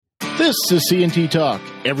This is CNT Talk.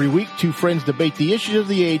 Every week, two friends debate the issues of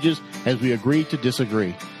the ages as we agree to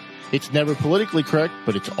disagree. It's never politically correct,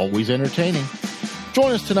 but it's always entertaining.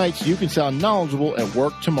 Join us tonight so you can sound knowledgeable at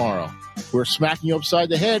work tomorrow. We're smacking you upside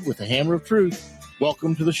the head with the hammer of truth.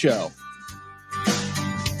 Welcome to the show.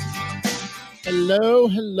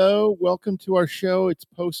 Hello. Welcome to our show. It's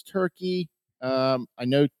post-turkey. I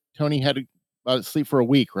know Tony had to sleep for a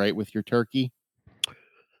week, right, with your turkey?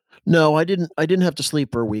 No, I didn't have to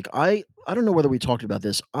sleep for a week. I don't know whether we talked about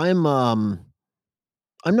this. I'm not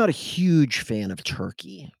a huge fan of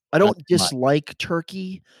turkey. I don't dislike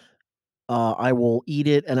turkey. I will eat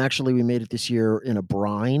it, and actually we made it this year in a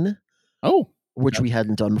brine. Oh, which we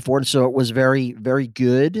hadn't done before. And so it was very, very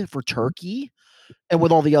good for turkey. And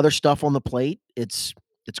with all the other stuff on the plate, it's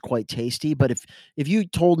quite tasty. But if you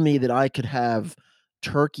told me that I could have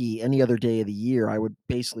turkey any other day of the year, I would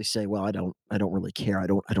basically say, well, I don't really care. I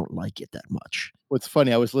don't like it that much. What's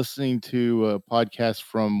funny, I was listening to a podcast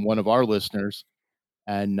from one of our listeners,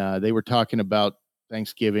 and they were talking about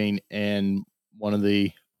Thanksgiving, and one of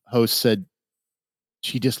the hosts said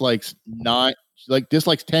she dislikes 10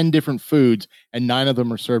 different foods, and 9 of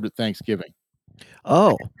them are served at Thanksgiving.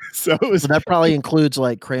 Oh, so that probably includes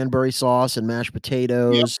like cranberry sauce and mashed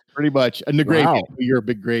potatoes. Yeah, pretty much. And the gravy. You're a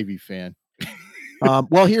big gravy fan.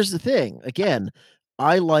 Well, here's the thing. Again,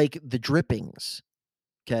 I like the drippings.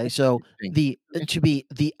 Okay, so to be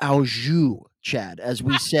the au jus, Chad, as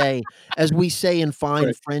we say in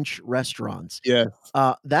fine French restaurants. Yeah,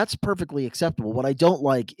 that's perfectly acceptable. What I don't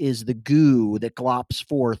like is the goo that glops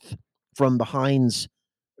forth from the Heinz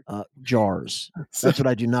jars. That's what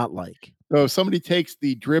I do not like. So if somebody takes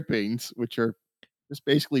the drippings, which are just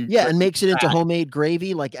basically and makes it into homemade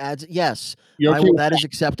gravy, like adds that is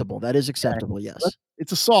acceptable. That is acceptable. Yes,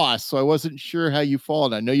 it's a sauce, so I wasn't sure how you fall.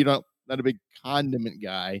 And I know you're not a big condiment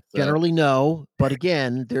guy. So. Generally, no. But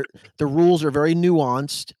again, the rules are very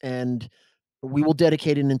nuanced, and we will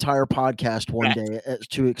dedicate an entire podcast one day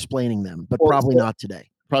to explaining them, but probably not today.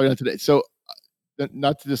 Probably not today. So,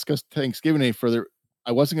 not to discuss Thanksgiving any further,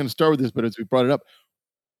 I wasn't going to start with this, but as we brought it up,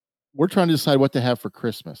 we're trying to decide what to have for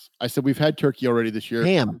Christmas. I said we've had turkey already this year.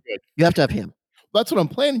 Ham. You have to have ham. That's what I'm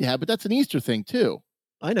planning to have, but that's an Easter thing too.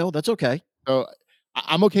 I know. That's okay. So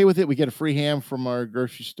I'm okay with it. We get a free ham from our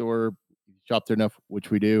grocery store. Shop there enough,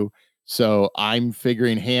 which we do. So I'm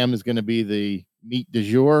figuring ham is going to be the meat du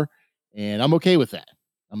jour, and I'm okay with that.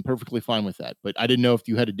 I'm perfectly fine with that. But I didn't know if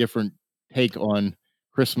you had a different take on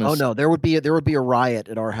Christmas. Oh no, there would be a riot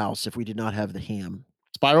at our house if we did not have the ham.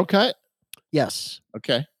 Spiral cut? Yes.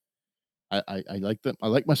 Okay. I like them. I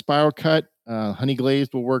like my spiral cut. Honey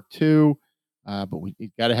glazed will work too. But we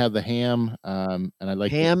got to have the ham. And I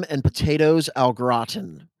like ham and potatoes au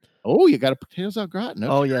gratin. Oh, you got a potatoes au gratin.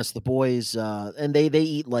 Okay. Oh yes, the boys and they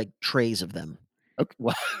eat like trays of them. Okay.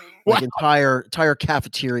 Wow. Like entire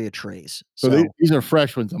cafeteria trays. So these are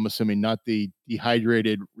fresh ones, I'm assuming, not the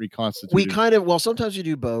dehydrated, reconstituted. We sometimes we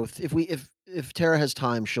do both. If Tara has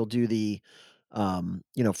time, she'll do the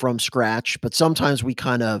from scratch, but sometimes we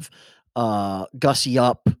kind of gussy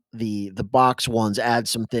up the box ones, add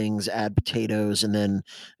some things, add potatoes, and then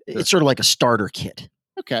it's sort of like a starter kit.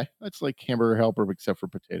 Okay, that's like Hamburger Helper except for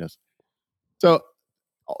potatoes. So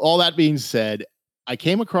all that being said, I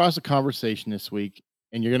came across a conversation this week,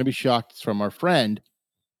 and you're going to be shocked. It's from our friend,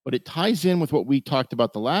 but it ties in with what we talked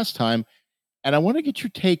about the last time, and I want to get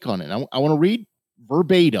your take on it. I want to read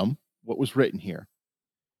verbatim what was written here.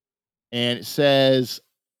 And it says,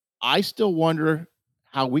 I still wonder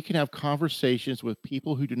how we can have conversations with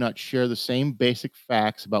people who do not share the same basic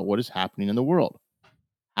facts about what is happening in the world.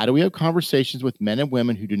 How do we have conversations with men and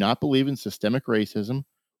women who do not believe in systemic racism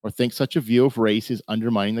or think such a view of race is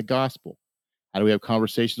undermining the gospel? How do we have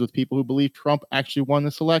conversations with people who believe Trump actually won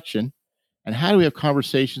this election? And how do we have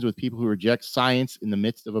conversations with people who reject science in the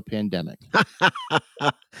midst of a pandemic?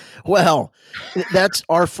 Well, that's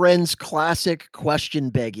our friend's classic question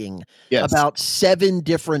begging. Yes. About 7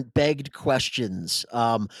 different begged questions.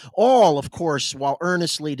 All, of course, while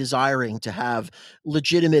earnestly desiring to have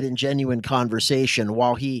legitimate and genuine conversation,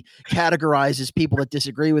 while he categorizes people that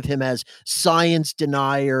disagree with him as science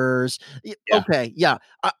deniers. Yeah. Okay, yeah.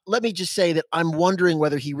 Let me just say that I'm wondering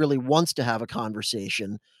whether he really wants to have a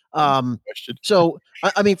conversation. So,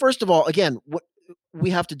 I mean, first of all, again, we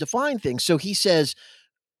have to define things. So he says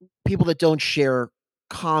people that don't share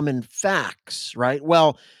common facts, right?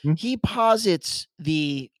 Well, he posits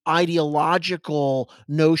the ideological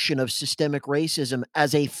notion of systemic racism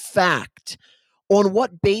as a fact. On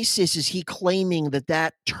what basis is he claiming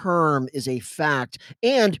that term is a fact?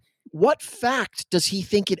 And what fact does he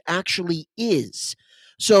think it actually is?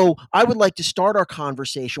 So I would like to start our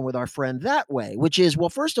conversation with our friend that way, which is, well,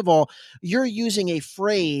 first of all, you're using a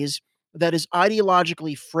phrase that is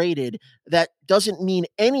ideologically freighted that doesn't mean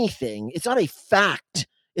anything. It's not a fact.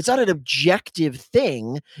 It's not an objective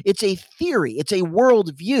thing. It's a theory. It's a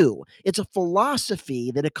worldview. It's a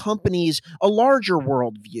philosophy that accompanies a larger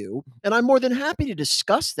worldview. And I'm more than happy to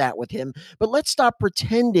discuss that with him. But let's stop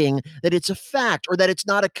pretending that it's a fact or that it's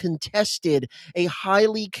not a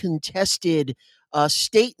highly contested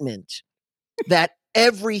statement that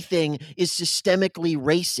everything is systemically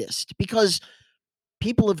racist, because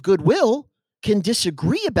people of goodwill can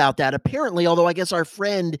disagree about that, apparently, although I guess our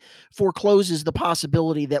friend forecloses the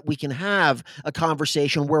possibility that we can have a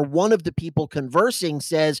conversation where one of the people conversing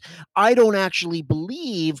says, I don't actually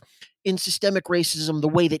believe in systemic racism the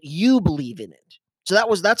way that you believe in it. So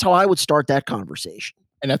that's how I would start that conversation.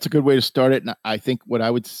 And that's a good way to start it. And I think what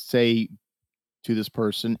I would say to this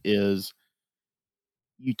person is,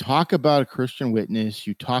 you talk about a Christian witness,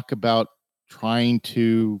 you talk about trying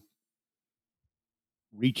to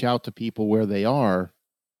reach out to people where they are,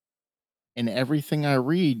 and everything I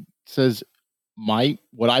read says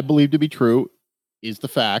what I believe to be true is the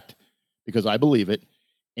fact, because I believe it.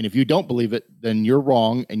 And if you don't believe it, then you're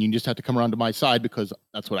wrong, and you just have to come around to my side because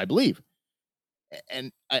that's what I believe.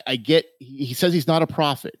 And I get, he says he's not a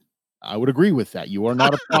prophet. I would agree with that. You are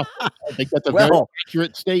not a prophet. I think that's a very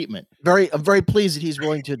accurate statement. I'm very pleased that he's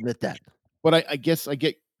willing to admit that. But I guess I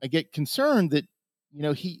get concerned that,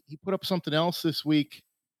 he put up something else this week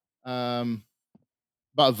about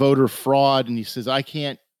voter fraud, and he says, I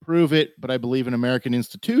can't prove it, but I believe in American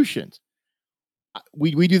institutions.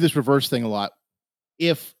 We do this reverse thing a lot.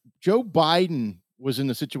 If Joe Biden was in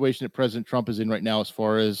the situation that President Trump is in right now, as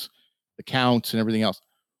far as the counts and everything else,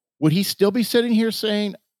 would he still be sitting here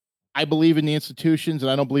saying, I believe in the institutions and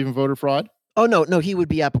I don't believe in voter fraud? Oh, no, he would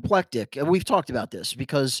be apoplectic. And we've talked about this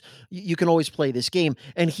because you can always play this game,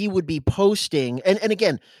 and he would be posting. And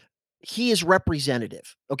again, he is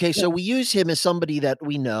representative. Okay. So we use him as somebody that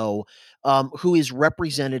we know who is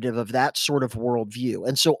representative of that sort of worldview.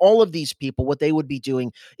 And so all of these people, what they would be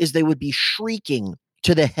doing is they would be shrieking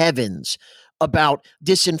to the heavens about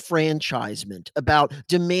disenfranchisement, about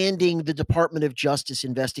demanding the Department of Justice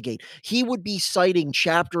investigate. He would be citing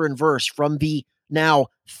chapter and verse from the now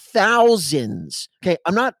thousands. Okay.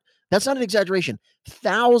 That's not an exaggeration.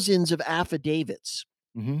 Thousands of affidavits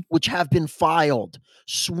which have been filed,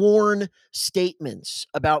 sworn statements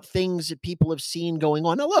about things that people have seen going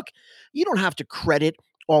on. Now, look, you don't have to credit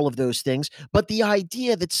all of those things, but the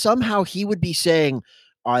idea that somehow he would be saying,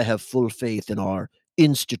 I have full faith in our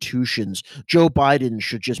institutions. Joe Biden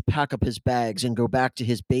should just pack up his bags and go back to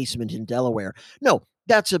his basement in Delaware. No,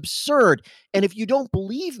 that's absurd. And if you don't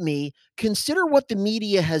believe me, consider what the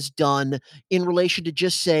media has done in relation to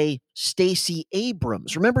just say Stacey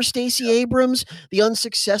Abrams. Remember Stacey Abrams, the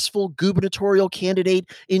unsuccessful gubernatorial candidate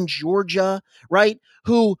in Georgia, right?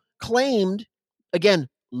 Who claimed, again,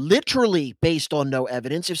 literally based on no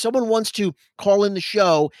evidence. If someone wants to call in the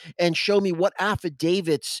show and show me what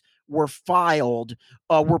affidavits were filed,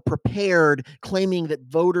 were prepared, claiming that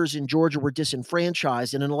voters in Georgia were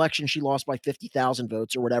disenfranchised in an election she lost by 50,000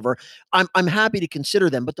 votes or whatever, I'm happy to consider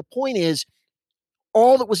them. But the point is,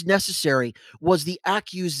 all that was necessary was the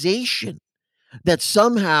accusation that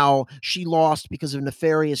somehow she lost because of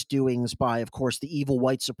nefarious doings by, of course, the evil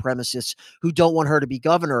white supremacists who don't want her to be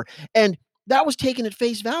governor. And that was taken at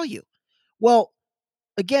face value. Well,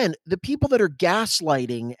 again, the people that are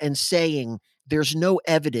gaslighting and saying there's no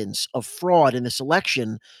evidence of fraud in this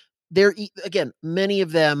election, again, many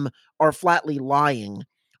of them are flatly lying.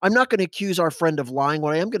 I'm not going to accuse our friend of lying.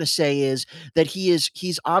 What I am going to say is that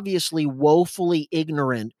he's obviously woefully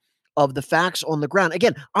ignorant of the facts on the ground.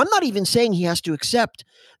 Again, I'm not even saying he has to accept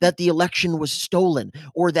that the election was stolen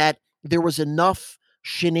or that there was enough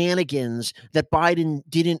shenanigans that Biden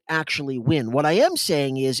didn't actually win. What I am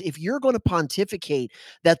saying is, if you're going to pontificate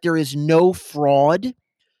that there is no fraud,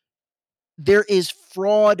 there is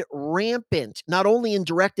fraud rampant, not only in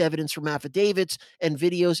direct evidence from affidavits and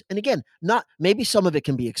videos. And again, maybe some of it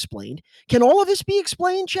can be explained. Can all of this be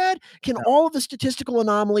explained, Chad? Can all of the statistical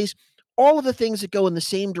anomalies, all of the things that go in the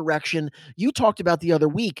same direction? You talked about the other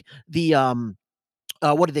week, the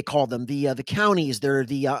what do they call them? The counties. They're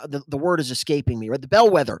the word is escaping me. Right,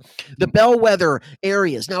 the bellwether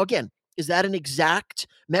areas. Now, again, is that an exact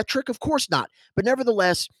metric? Of course not. But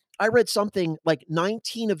nevertheless, I read something like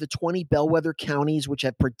 19 of the 20 bellwether counties, which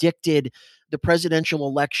have predicted the presidential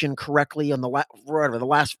election correctly on the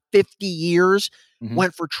last 50 years,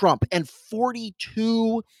 went for Trump, and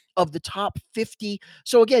 42 of the top 50.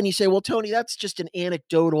 So again, you say, well, Tony, that's just an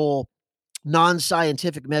anecdotal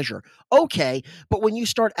non-scientific measure. Okay, but when you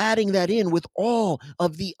start adding that in with all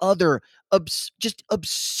of the other just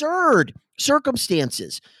absurd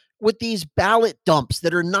circumstances, with these ballot dumps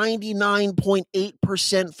that are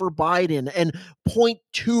 99.8% for Biden and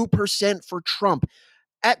 0.2% for Trump,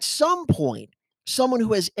 at some point, someone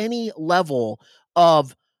who has any level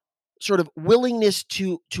of sort of willingness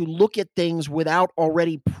to look at things without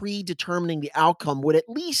already predetermining the outcome would at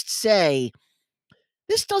least say,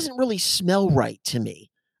 this doesn't really smell right to me.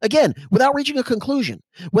 Again, without reaching a conclusion,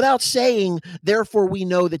 without saying, therefore, we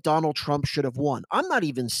know that Donald Trump should have won. I'm not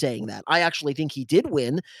even saying that. I actually think he did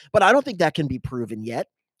win, but I don't think that can be proven yet,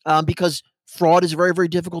 because fraud is very, very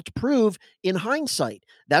difficult to prove in hindsight.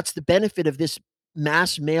 That's the benefit of this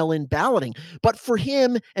mass mail in balloting. But for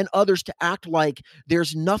him and others to act like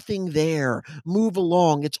there's nothing there, move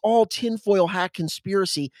along, it's all tinfoil hat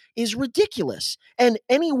conspiracy, is ridiculous. And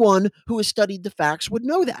anyone who has studied the facts would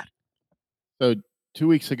know that. So 2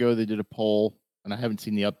 weeks ago, they did a poll, and I haven't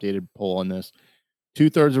seen the updated poll on this.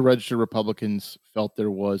 2/3 of registered Republicans felt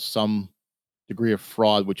there was some degree of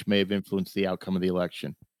fraud, which may have influenced the outcome of the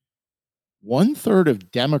election. 1/3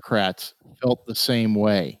 of Democrats felt the same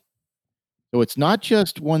way. So it's not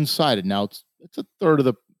just one-sided. Now it's a third of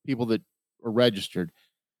the people that are registered.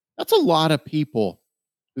 That's a lot of people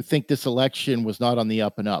who think this election was not on the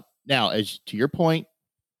up and up. Now, as to your point,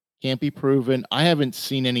 can't be proven. I haven't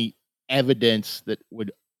seen any evidence that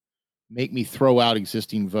would make me throw out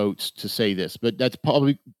existing votes to say this, but that's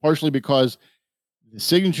probably partially because the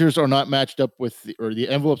signatures are not matched up with or the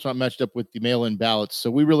envelopes not matched up with the mail-in ballots.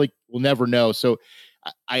 So we really will never know. So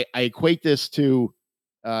I equate this to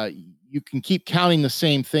you can keep counting the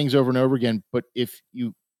same things over and over again, but if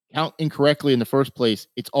you count incorrectly in the first place,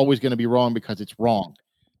 it's always going to be wrong because it's wrong.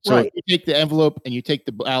 So if Right. you take the envelope and you take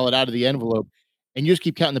the ballot out of the envelope and you just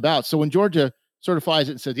keep counting the ballots. So when Georgia certifies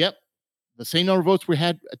it and says, yep, the same number of votes we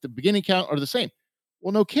had at the beginning count are the same.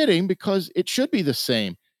 Well, no kidding, because it should be the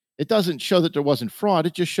same. It doesn't show that there wasn't fraud.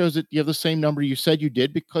 It just shows that you have the same number you said you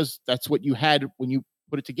did because that's what you had when you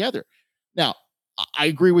put it together. Now, I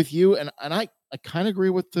agree with you, and I kind of agree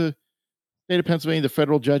with the state of Pennsylvania, the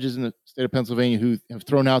federal judges in the state of Pennsylvania who have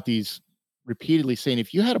thrown out these repeatedly saying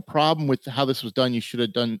if you had a problem with how this was done, you should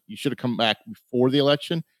have come back before the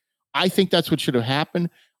election. I think that's what should have happened.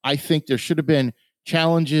 I think there should have been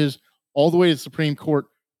challenges all the way to the Supreme Court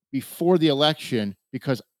before the election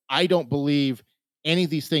because I don't believe any of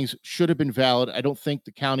these things should have been valid. I don't think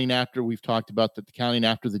the counting after we've talked about that the counting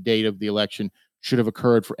after the date of the election should have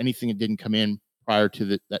occurred for anything that didn't come in prior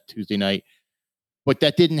to that Tuesday night. But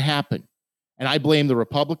that didn't happen. And I blame the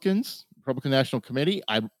Republicans, Republican National Committee.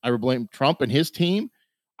 I blame Trump and his team.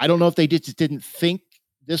 I don't know if they just didn't think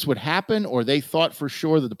this would happen or they thought for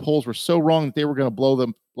sure that the polls were so wrong that they were going to blow it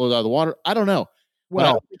out of the water. I don't know. But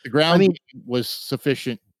I Well, think the ground game was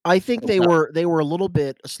sufficient. I think they were a little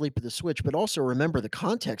bit asleep at the switch, but also remember the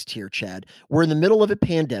context here, Chad. We're in the middle of a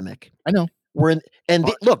pandemic. I know. We're in,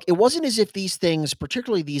 and look, it wasn't as if these things,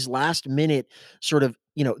 particularly these last minute sort of,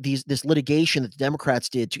 this litigation that the Democrats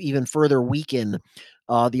did to even further weaken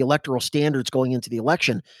the electoral standards going into the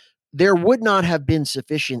election, there would not have been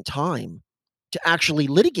sufficient time to actually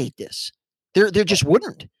litigate this. There just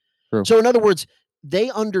wouldn't. True. So in other words, they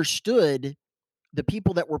understood the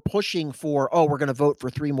people that were pushing for, oh, we're going to vote for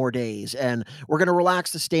 3 more days and we're going to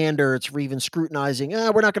relax the standards for even scrutinizing,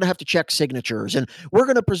 we're not going to have to check signatures. And we're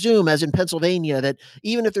going to presume, as in Pennsylvania, that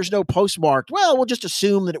even if there's no postmarked, well, we'll just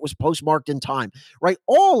assume that it was postmarked in time, right?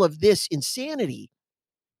 All of this insanity,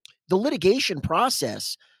 the litigation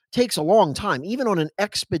process takes a long time, even on an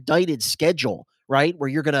expedited schedule, right? Where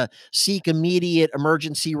you're going to seek immediate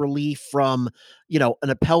emergency relief from, an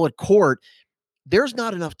appellate court. There's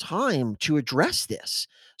not enough time to address this.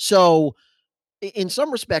 So in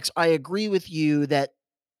some respects, I agree with you that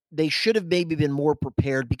they should have maybe been more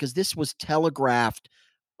prepared because this was telegraphed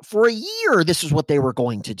for a year. This is what they were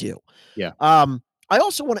going to do. Yeah. I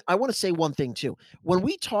also want to say one thing too. When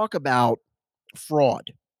we talk about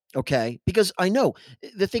fraud, okay, because I know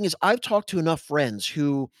the thing is I've talked to enough friends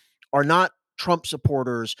who are not Trump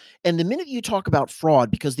supporters. And the minute you talk about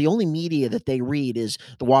fraud, because the only media that they read is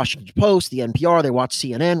the Washington Post, the NPR, they watch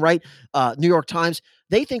CNN, right? New York Times,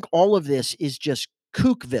 they think all of this is just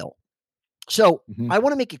kookville. So I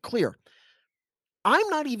want to make it clear. I'm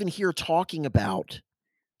not even here talking about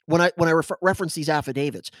when I reference these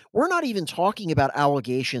affidavits, we're not even talking about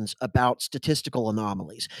allegations about statistical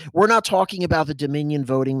anomalies. We're not talking about the Dominion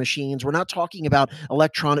voting machines. We're not talking about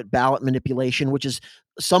electronic ballot manipulation, which is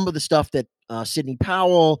some of the stuff that Sidney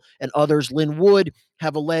Powell and others, Lynn Wood,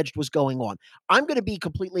 have alleged was going on. I'm going to be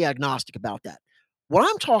completely agnostic about that. What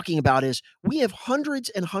I'm talking about is we have hundreds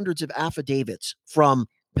and hundreds of affidavits from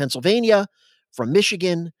Pennsylvania, from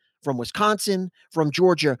Michigan, from Wisconsin, from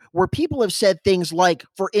Georgia, where people have said things like,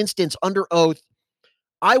 for instance, under oath,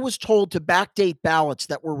 I was told to backdate ballots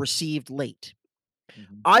that were received late.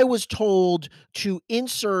 Mhm. I was told to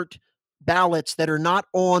insert ballots that are not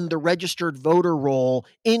on the registered voter roll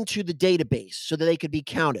into the database so that they could be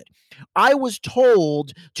counted. I was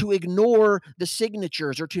told to ignore the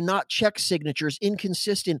signatures or to not check signatures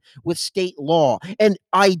inconsistent with state law. And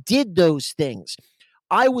I did those things.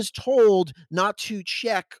 I was told not to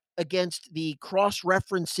check against the cross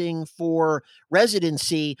referencing for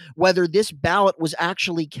residency whether this ballot was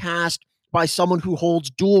actually cast by someone who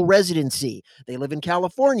holds dual residency. They live in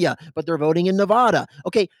California, but they're voting in Nevada.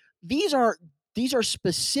 Okay, these are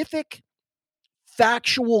specific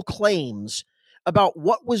factual claims about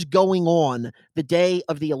what was going on the day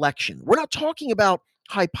of the election. We're not talking about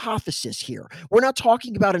hypothesis here. We're not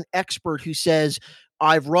talking about an expert who says,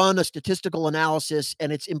 I've run a statistical analysis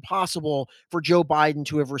and it's impossible for Joe Biden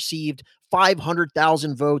to have received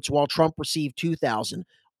 500,000 votes while Trump received 2,000.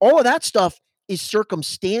 All of that stuff is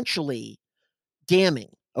circumstantially damning.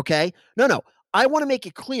 Okay. No. I want to make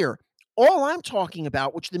it clear. All I'm talking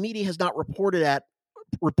about, which the media has not reported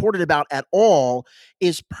about at all,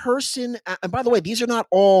 is and by the way, these are not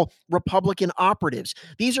all Republican operatives.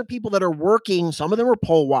 These are people that are working. Some of them are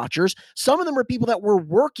poll watchers. Some of them are people that were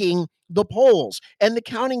working the polls and the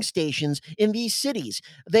counting stations in these cities.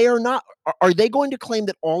 They are not. Are they going to claim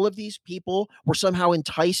that all of these people were somehow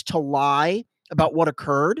enticed to lie about what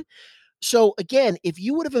occurred? So again, if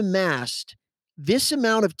you would have amassed this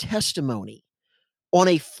amount of testimony on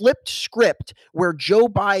a flipped script where Joe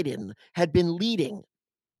Biden had been leading,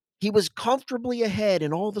 he was comfortably ahead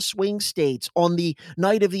in all the swing states on the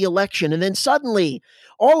night of the election. And then suddenly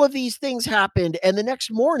all of these things happened. And the next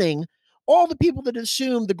morning, all the people that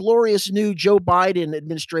assumed the glorious new Joe Biden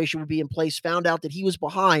administration would be in place found out that he was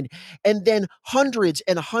behind. And then hundreds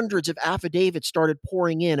and hundreds of affidavits started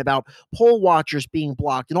pouring in about poll watchers being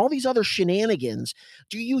blocked and all these other shenanigans.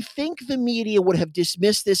 Do you think the media would have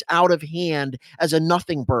dismissed this out of hand as a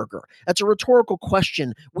nothing burger? That's a rhetorical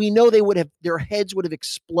question. We know their heads would have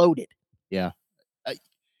exploded. Yeah. I,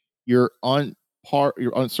 you're on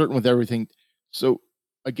you're uncertain with everything. So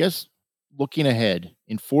I guess looking ahead,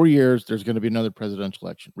 in 4 years, there's going to be another presidential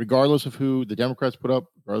election, regardless of who the Democrats put up,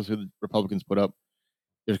 regardless of who the Republicans put up.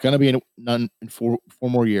 There's going to be none in four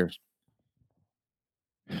more years.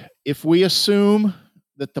 If we assume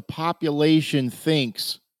that the population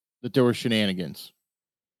thinks that there were shenanigans,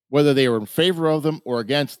 whether they were in favor of them or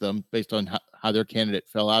against them, based on how their candidate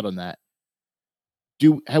fell out on that,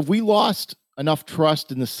 have we lost enough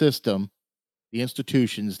trust in the system, the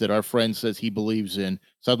institutions that our friend says he believes in?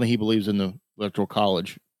 Suddenly he believes in the Electoral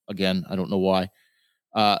College again. I don't know why.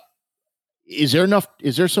 Is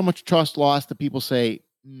there so much trust lost that people say,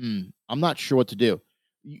 I'm not sure what to do?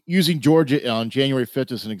 Using Georgia on January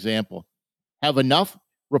 5th as an example, have enough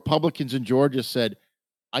Republicans in Georgia said,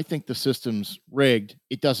 I think the system's rigged.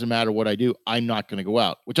 It doesn't matter what I do. I'm not going to go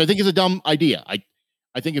out, which I think is a dumb idea.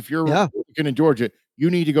 I think if you're a Republican in Georgia, you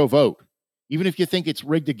need to go vote. Even if you think it's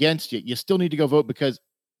rigged against you, you still need to go vote because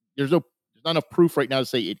there's not enough proof right now to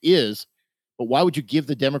say it is. But why would you give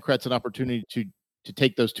the Democrats an opportunity to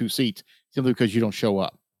take those 2 seats simply because you don't show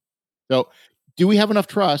up? So do we have enough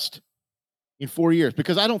trust in 4 years?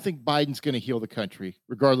 Because I don't think Biden's going to heal the country,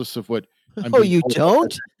 regardless of what I'm Oh, being you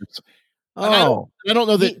told. don't? Oh, I don't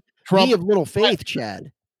know that Trump. Ye of little faith,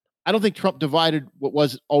 Chad. I don't think Trump divided what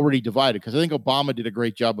was already divided, because I think Obama did a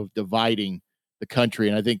great job of dividing the country,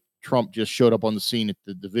 and I think Trump just showed up on the scene at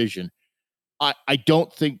the division. I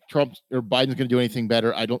don't think Trump or Biden's going to do anything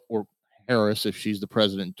better. Or Harris, if she's the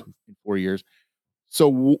president in 4 years.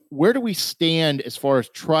 So where do we stand as far as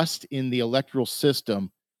trust in the electoral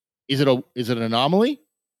system? Is it an anomaly?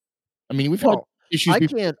 I mean, we've had issues.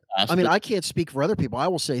 I can't speak for other people. I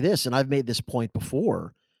will say this, and I've made this point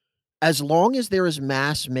before. As long as there is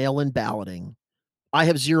mass mail-in balloting, I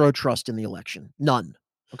have zero trust in the election. None.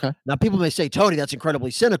 Okay. Now, people may say, Tony, that's incredibly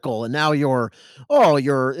cynical. And now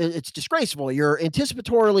it's disgraceful. You're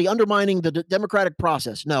anticipatorily undermining the democratic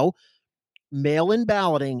process. No, mail-in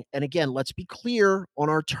balloting. And again, let's be clear on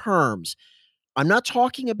our terms. I'm not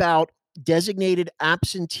talking about designated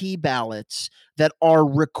absentee ballots that are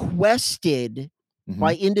requested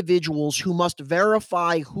by individuals who must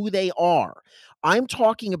verify who they are. I'm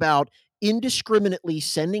talking about indiscriminately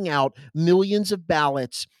sending out millions of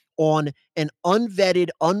ballots on an unvetted,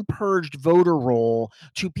 unpurged voter roll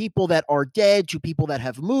to people that are dead, to people that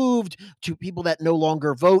have moved, to people that no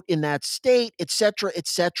longer vote in that state, et cetera, et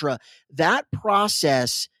cetera. That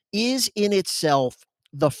process is in itself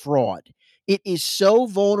the fraud. It is so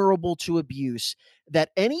vulnerable to abuse that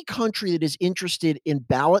any country that is interested in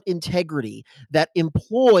ballot integrity that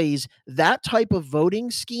employs that type of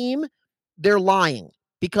voting scheme, they're lying,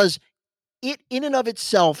 because it in and of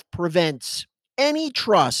itself prevents any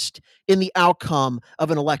trust in the outcome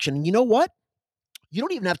of an election. And you know what? You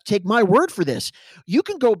don't even have to take my word for this. You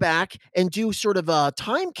can go back and do sort of a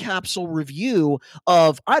time capsule review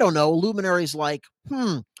of, I don't know, luminaries like,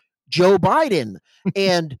 Joe Biden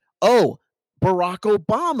and, Barack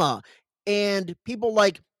Obama, and people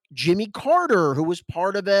like Jimmy Carter, who was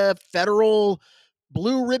part of a federal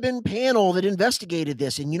blue ribbon panel that investigated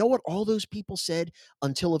this. And you know what all those people said,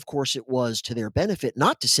 until, of course, it was to their benefit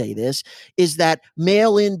not to say this, is that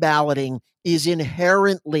mail in balloting is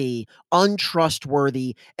inherently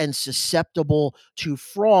untrustworthy and susceptible to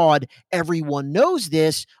fraud. Everyone knows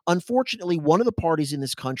this. Unfortunately, one of the parties in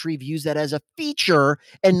this country views that as a feature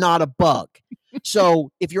and not a bug.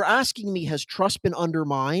 So if you're asking me, has trust been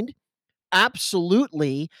undermined?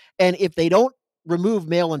 Absolutely. And if they don't remove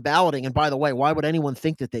mail in balloting, and by the way, why would anyone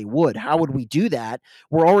think that they would? How would we do that?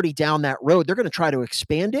 We're already down that road. They're going to try to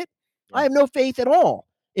expand it. I have no faith at all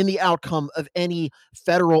in the outcome of any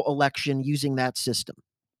federal election using that system.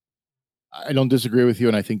 I don't disagree with you,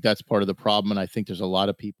 and I think that's part of the problem. And I think there's a lot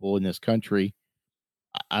of people in this country.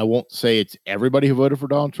 I won't say it's everybody who voted for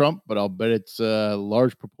Donald Trump, but I'll bet it's a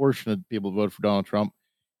large proportion of people who voted for Donald Trump,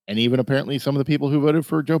 and even apparently some of the people who voted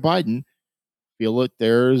for Joe Biden feel that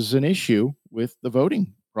there's an issue with the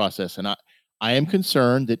voting process. And I am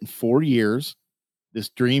concerned that in 4 years, this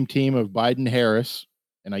dream team of Biden Harris,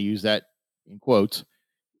 and I use that in quotes,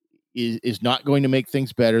 is not going to make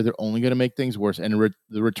things better. They're only going to make things worse. And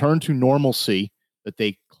the return to normalcy that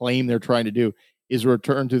they claim they're trying to do is a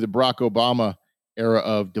return to the Barack Obama era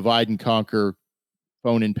of divide and conquer,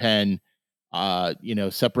 phone and pen,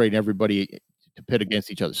 separating everybody to pit against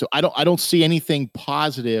each other. So I don't see anything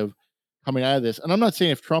positive coming out of this. And I'm not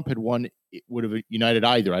saying if Trump had won, it would have united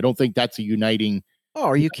either. I don't think that's a uniting. Oh,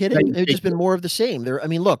 are you kidding? It's just been more of the same. I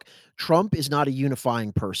mean, look, Trump is not a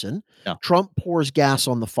unifying person. No. Trump pours gas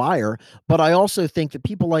on the fire. But I also think that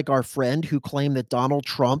people like our friend who claim that Donald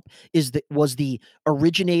Trump was the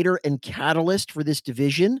originator and catalyst for this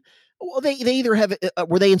division. Well, they either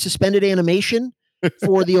were they in suspended animation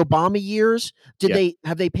for the Obama years?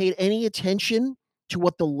 Have they paid any attention to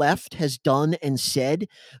what the left has done and said?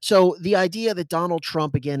 So the idea that Donald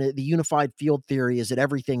Trump, again, the unified field theory is that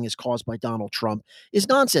everything is caused by Donald Trump is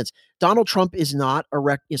nonsense. Donald Trump is not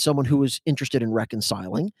is someone who is interested in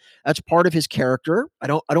reconciling. That's part of his character. I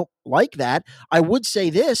don't like that. I would say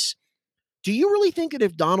this. Do you really think that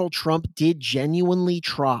if Donald Trump did genuinely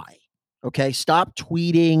try, stop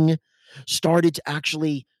tweeting, started to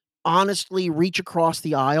actually honestly reach across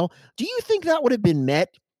the aisle, do you think that would have been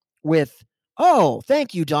met with, "Oh,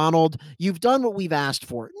 thank you, Donald. You've done what we've asked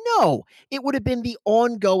for"? No, it would have been the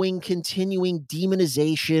ongoing, continuing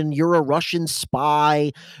demonization. You're a Russian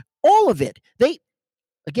spy. All of it.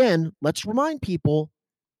 Again, let's remind people,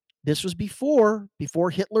 this was before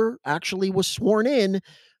Hitler actually was sworn in.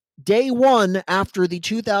 Day one after the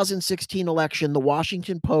 2016 election, the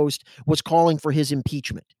Washington Post was calling for his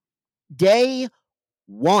impeachment. Day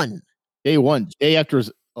one. Day after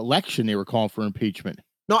his election, they were calling for impeachment.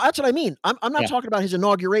 No, that's what I mean. I'm not talking about his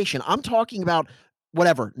inauguration. I'm talking about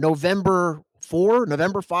whatever, November 4,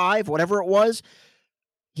 November 5, whatever it was.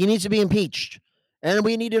 He needs to be impeached. And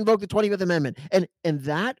we need to invoke the 25th Amendment. And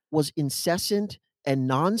that was incessant and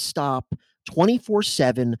nonstop,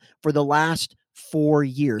 24/7 for the last 4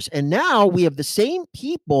 years. And now we have the same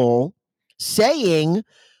people saying,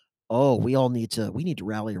 "Oh, we need to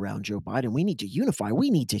rally around Joe Biden. We need to unify. We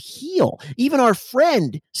need to heal." Even our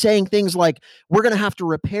friend saying things like, "We're going to have to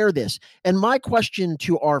repair this." And my question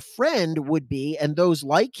to our friend would be, and those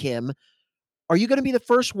like him, are you going to be the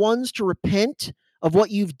first ones to repent of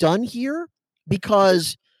what you've done here?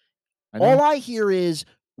 Because all I hear is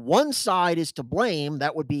one side is to blame.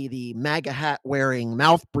 That would be the MAGA hat wearing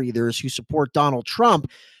mouth breathers who support Donald Trump,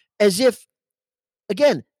 as if,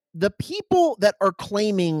 again, the people that are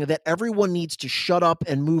claiming that everyone needs to shut up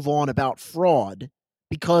and move on about fraud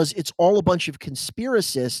because it's all a bunch of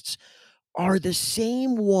conspiracists are the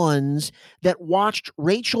same ones that watched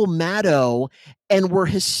Rachel Maddow and were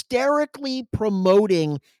hysterically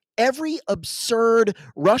promoting every absurd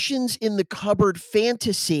Russians in the cupboard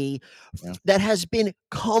fantasy that has been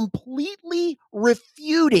completely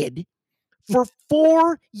refuted for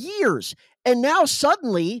 4 years. And now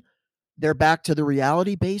suddenly they're back to the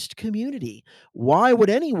reality-based community. Why would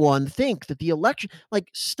anyone think that the election,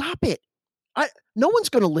 stop it. No one's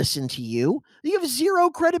going to listen to you. You have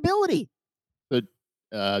zero credibility.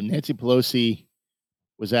 Nancy Pelosi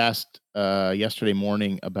was asked yesterday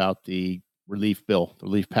morning about the relief bill, the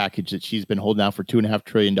relief package that she's been holding out for $2.5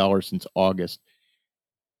 trillion since August.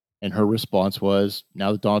 And her response was,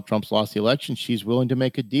 now that Donald Trump's lost the election, she's willing to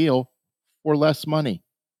make a deal for less money.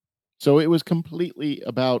 So it was completely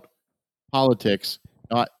about politics,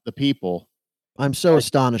 not the people. I'm so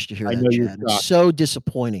astonished to hear I that, know you're Chad. It's shocked. so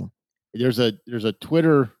disappointing. There's a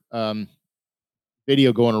Twitter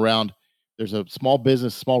video going around. There's a small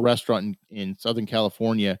business, small restaurant in Southern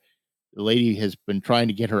California. The lady has been trying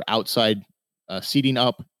to get her outside seating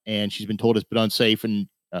up, and she's been told it's been unsafe. And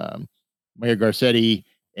Mayor Garcetti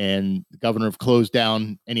and the governor have closed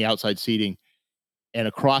down any outside seating. And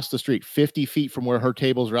across the street, 50 feet from where her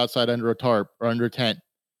tables are outside under a tarp or under a tent,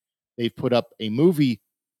 they've put up a movie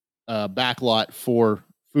backlot for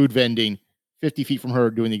food vending 50 feet from her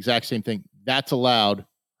doing the exact same thing. That's allowed.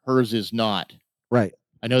 Hers is not. Right.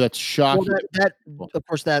 I know that's shocking. Well, that of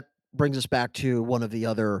course, that brings us back to one of the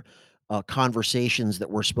other conversations that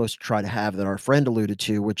we're supposed to try to have that our friend alluded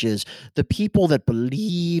to, which is the people that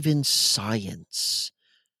believe in science.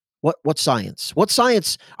 What science? What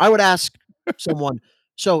science? I would ask someone.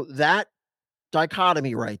 So that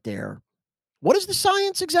dichotomy right there. What is the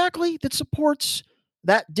science exactly that supports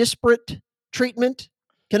that disparate treatment?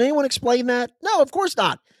 Can anyone explain that? No, of course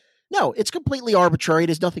not. No, it's completely arbitrary. It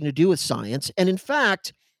has nothing to do with science. And in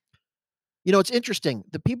fact, it's interesting.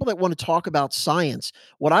 The people that want to talk about science,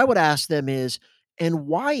 what I would ask them is, and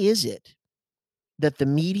why is it that the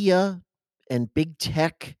media and big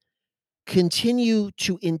tech continue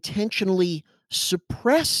to intentionally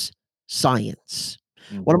suppress science?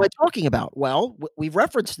 What am I talking about? Well, we've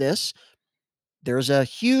referenced this. There's a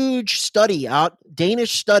huge study out,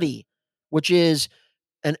 Danish study, which is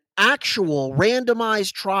an actual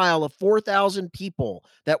randomized trial of 4,000 people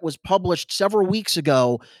that was published several weeks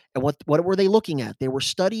ago. And what were they looking at? They were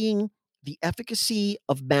studying the efficacy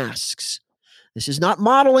of masks. This is not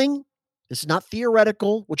modeling. This is not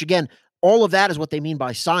theoretical, which again, all of that is what they mean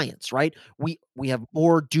by science, right? We have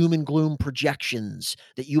more doom and gloom projections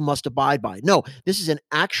that you must abide by. No, this is an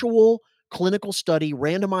actual clinical study,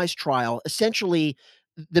 randomized trial, essentially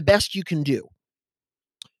the best you can do.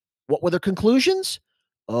 What were the conclusions?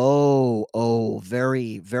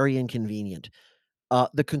 Very, very inconvenient.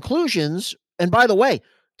 The conclusions, and by the way,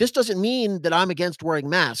 this doesn't mean that I'm against wearing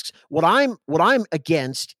masks. What I'm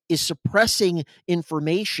against is suppressing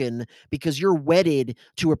information because you're wedded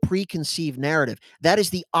to a preconceived narrative. That is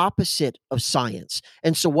the opposite of science.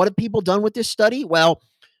 And so what have people done with this study? Well,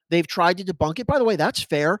 they've tried to debunk it. By the way, that's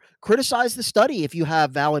fair. Criticize the study if you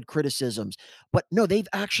have valid criticisms. But no, they've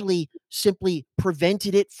actually simply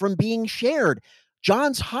prevented it from being shared.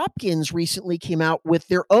 Johns Hopkins recently came out with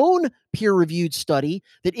their own peer-reviewed study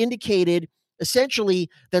that indicated essentially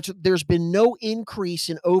that there's been no increase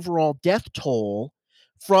in overall death toll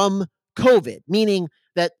from COVID, meaning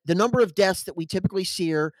that the number of deaths that we typically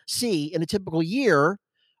see in a typical year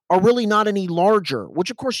are really not any larger,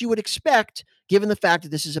 which of course you would expect given the fact that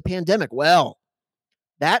this is a pandemic. Well,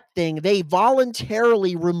 that thing, they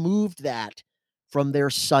voluntarily removed that from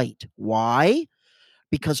their site. Why?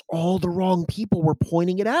 Because all the wrong people were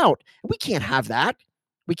pointing it out. We can't have that.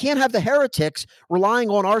 We can't have the heretics relying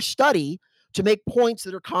on our study to make points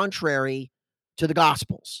that are contrary to the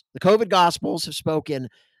Gospels. The COVID Gospels have spoken.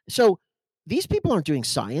 So these people aren't doing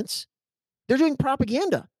science. They're doing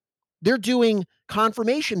propaganda. They're doing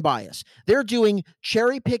confirmation bias. They're doing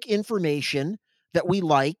cherry pick information that we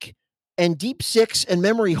like and deep six and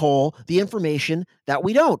memory hole the information that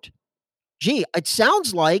we don't. Gee, it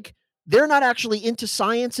sounds like they're not actually into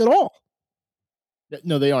science at all.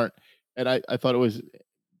 No, they aren't. And I thought it was,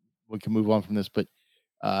 we can move on from this, but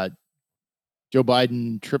Joe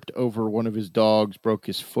Biden tripped over one of his dogs, broke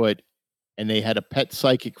his foot, and they had a pet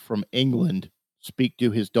psychic from England speak to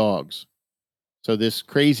his dogs. So this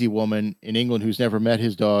crazy woman in England who's never met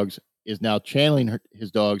his dogs is now channeling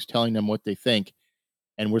his dogs, telling them what they think.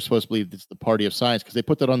 And we're supposed to believe it's the party of science because they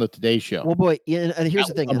put that on the Today Show. Well, boy, and here's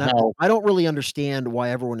the thing. And I don't really understand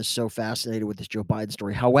why everyone is so fascinated with this Joe Biden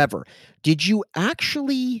story. However, did you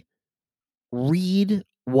actually read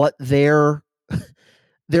what their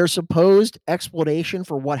supposed explanation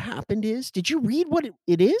for what happened is? Did you read what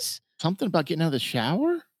it is? Something about getting out of the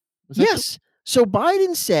shower? Yes. So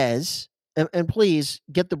Biden says, and please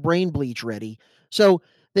get the brain bleach ready, so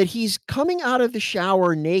that he's coming out of the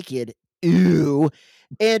shower naked. Ew.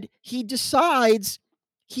 And he decides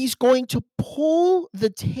he's going to pull the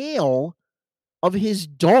tail of his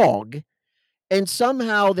dog and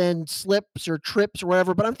somehow then slips or trips or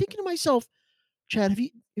whatever. But I'm thinking to myself, Chad, have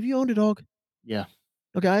you owned a dog? Yeah.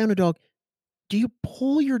 Okay, I own a dog. Do you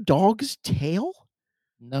pull your dog's tail?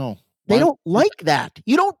 No. They Why would don't you do like that.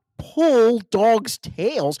 You don't pull dogs'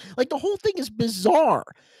 tails. Like, the whole thing is bizarre.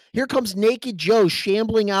 Here comes Naked Joe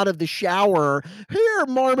shambling out of the shower. Here,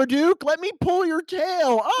 Marmaduke, let me pull your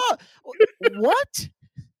tail. Ah, what? that?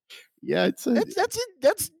 Yeah,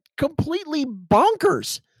 That's completely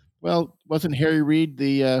bonkers. well, wasn't Harry Reid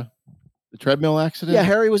the treadmill Yeah, accident?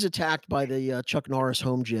 Harry was attacked by the Chuck Norris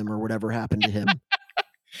home gym or whatever happened to him.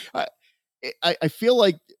 I I feel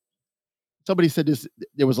like somebody said this.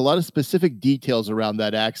 There was a lot of specific details around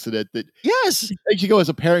that accident that Yes. makes you go as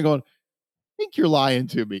a parent going, "I think you're lying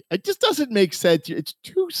to me." It just doesn't make sense. It's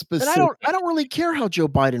too And specific. I don't really care how Joe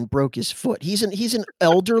Biden broke his foot. He's an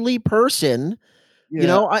elderly person. You Yeah,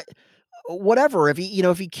 know, I whatever. If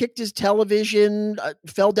he kicked his television,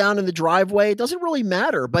 fell down in the driveway, it doesn't really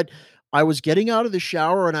matter. But I was getting out of the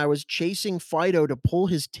shower and I was chasing Fido to pull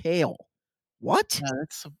his tail. What?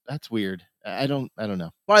 yeah, that's weird. I don't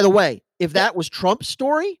know. By the way, if Yeah. that was Trump's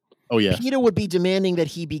story, Oh yes, PETA would be demanding that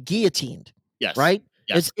he be guillotined, yes, right?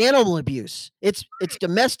 yes. It's animal abuse. It's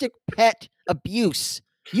domestic pet abuse.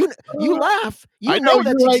 You Uh, laugh. I You know know you're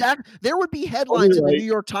that's right. exact. There would be headlines Totally in the right. New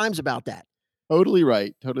York Times about that. Totally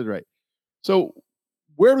right. Totally right. So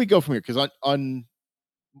where do we go from here? Because on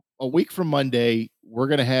a week from Monday, we're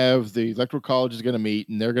going to have the electoral college is going to meet,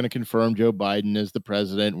 and they're going to confirm Joe Biden as the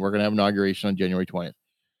president. And we're going to have inauguration on January 20th.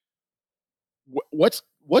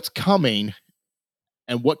 What's coming,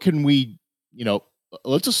 and what can we, you know,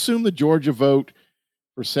 let's assume the Georgia vote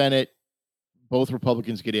for Senate, both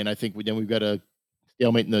Republicans get in. I think then we've got a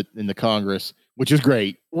stalemate in the Congress, which is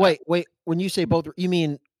great. Wait. When you say both, you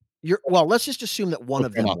mean let's just assume that one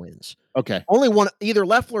of them wins. Okay, Only one, either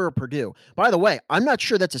Loeffler or Perdue. By the way, I'm not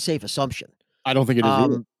sure that's a safe assumption. I don't think it is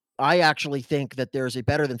either. I actually think that there's a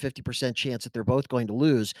better than 50% chance that they're both going to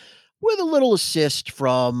lose, with a little assist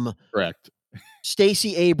from Correct.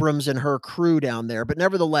 Stacey Abrams and her crew down there. But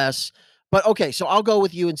nevertheless, okay, so I'll go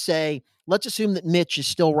with you and say, let's assume that Mitch is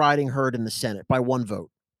still riding herd in the Senate by one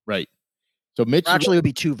vote. Right. So Mitch, Actually, it would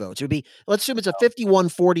be two votes. It would be, let's assume it's a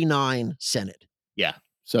 51-49 Senate. yeah.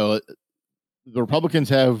 So the Republicans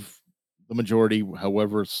have the majority,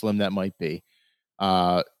 however slim that might be.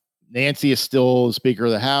 Nancy is still Speaker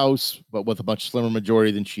of the House, but with a much slimmer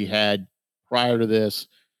majority than she had prior to this.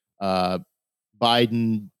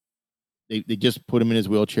 Biden, they just put him in his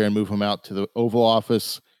wheelchair and move him out to the Oval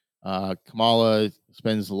Office. Kamala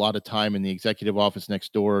spends a lot of time in the executive office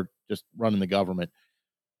next door, just running the government.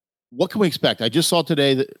 What can we expect? I just saw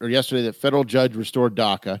yesterday that federal judge restored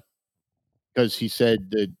DACA because he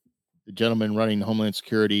said that the gentleman running Homeland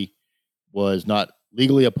Security was not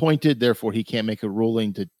legally appointed, therefore he can't make a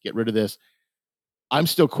ruling to get rid of this. I'm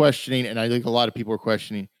still questioning, and I think a lot of people are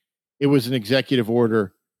questioning. It was an executive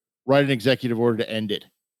order. Write an executive order to end it.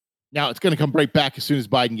 Now it's going to come right back as soon as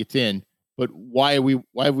Biden gets in. But why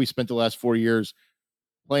have we spent the last 4 years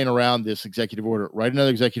playing around this executive order? Write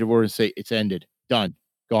another executive order and say it's ended, done,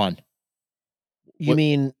 gone. You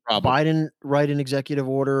mean problem? Biden write an executive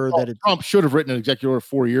order that Trump should have written an executive order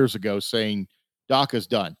 4 years ago saying DACA's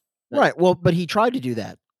done. Right. Well, but he tried to do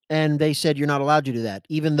that, and they said you're not allowed to do that,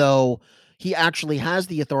 even though he actually has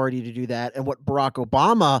the authority to do that. And what Barack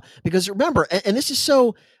Obama, because remember, and this is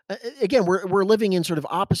so, again, we're living in sort of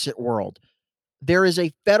opposite world. There is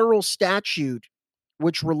a federal statute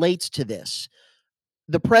which relates to this.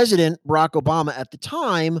 The president, Barack Obama, at the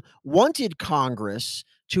time wanted Congress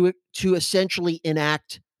to essentially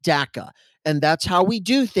enact DACA, and that's how we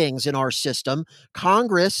do things in our system.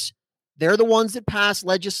 Congress, they're the ones that pass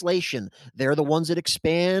legislation. They're the ones that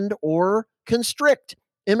expand or constrict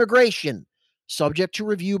immigration, subject to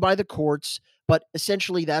review by the courts. But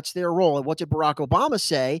essentially, that's their role. And what did Barack Obama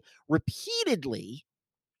say repeatedly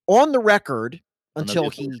on the record until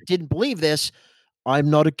he didn't believe this? I'm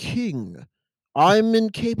not a king. I'm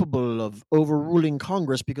incapable of overruling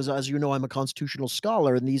Congress because, as you know, I'm a constitutional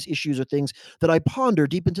scholar and these issues are things that I ponder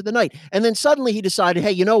deep into the night. And then suddenly he decided,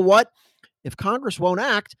 hey, you know what? If Congress won't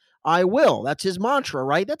act, I will. That's his mantra,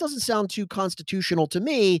 right? That doesn't sound too constitutional to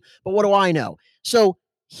me, but what do I know? So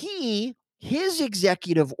his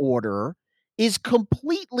executive order is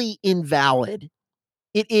completely invalid.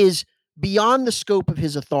 It is beyond the scope of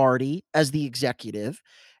his authority as the executive.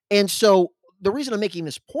 And so the reason I'm making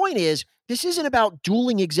this point is this isn't about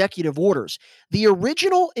dueling executive orders. The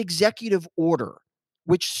original executive order,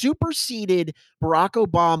 which superseded Barack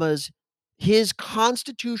Obama's his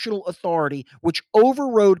constitutional authority, which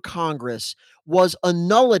overrode Congress, was a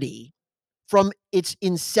nullity from its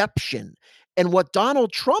inception. And what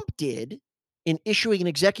Donald Trump did in issuing an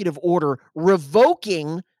executive order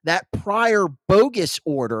revoking that prior bogus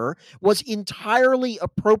order was entirely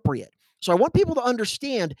appropriate. So I want people to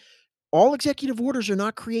understand all executive orders are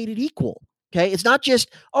not created equal. Okay, it's not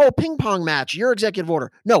just, oh, ping pong match, your executive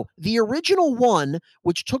order. No, the original one,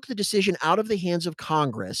 which took the decision out of the hands of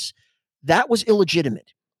Congress, that was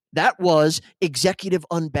illegitimate. That was executive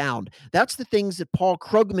unbound. That's the things that Paul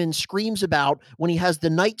Krugman screams about when he has the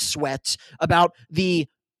night sweats about the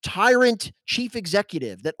tyrant chief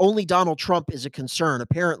executive, that only Donald Trump is a concern,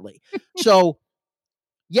 apparently. So,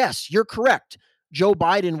 yes, you're correct. Joe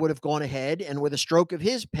Biden would have gone ahead and, with a stroke of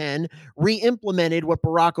his pen, re-implemented what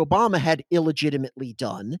Barack Obama had illegitimately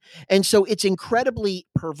done. And so it's incredibly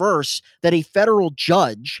perverse that a federal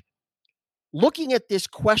judge, looking at this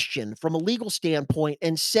question from a legal standpoint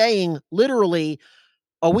and saying literally,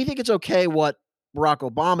 oh, we think it's okay what Barack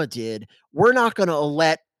Obama did, we're not going to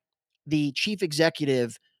let the chief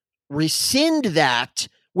executive rescind that,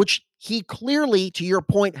 which he clearly, to your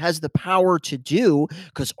point, has the power to do,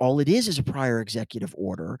 because all it is a prior executive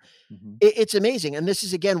order. Mhm. It's amazing. And this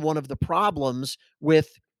is, again, one of the problems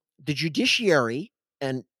with the judiciary,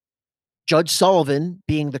 and Judge Sullivan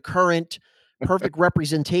being the current perfect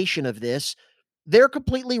representation of this. They're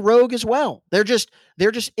completely rogue as well. They're just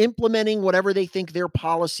implementing whatever they think their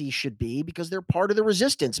policy should be, because they're part of the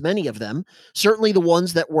resistance, many of them, certainly the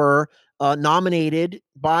ones that were nominated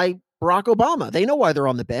by Barack Obama. They know why they're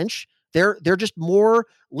on the bench. They're just more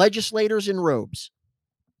legislators in robes.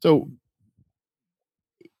 So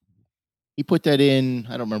he put that in.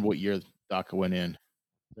 I don't remember what year DACA went in.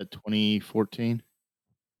 That 2014,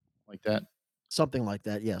 like that. Something like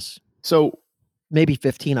that, yes. So Maybe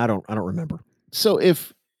 15, I don't remember. so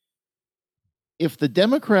if the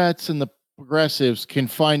Democrats and the progressives can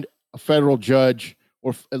find a federal judge,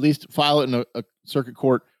 or at least file it in a circuit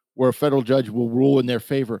court where a federal judge will rule in their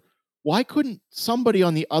favor, why couldn't somebody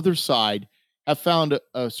on the other side have found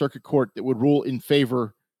a circuit court that would rule in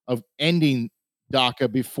favor of ending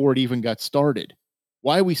DACA before it even got started?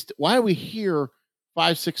 Why are we here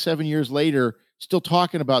 5, 6, 7 years later still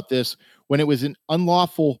talking about this when it was an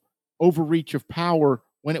unlawful overreach of power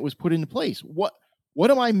when it was put into place? What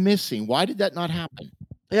am I missing? Why did that not happen?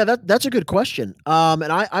 Yeah, that's a good question.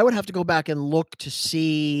 And I would have to go back and look to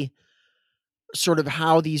see sort of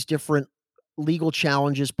how these different legal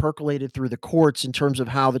challenges percolated through the courts in terms of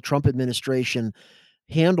how the Trump administration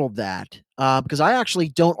handled that. Because I actually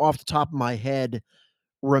don't, off the top of my head,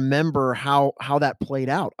 remember how that played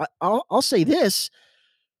out. I'll say this.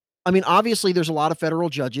 I mean, obviously, there's a lot of federal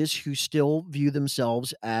judges who still view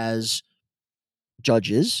themselves as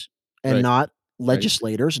judges and Right. not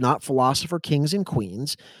legislators, not philosopher kings and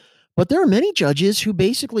queens. But there are many judges who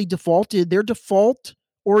basically defaulted. Their default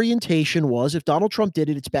orientation was, if Donald Trump did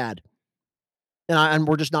it, it's bad. And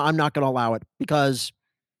we're just not, I'm not going to allow it because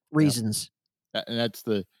reasons. And that's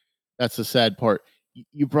the sad part.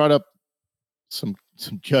 You brought up some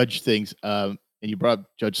judge things, and you brought up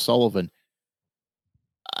Judge Sullivan.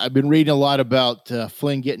 I've been reading a lot about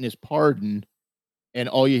Flynn getting his pardon, and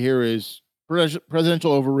all you hear is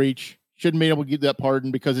presidential overreach. Shouldn't be able to give that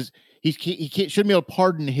pardon because he shouldn't be able to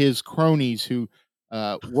pardon his cronies who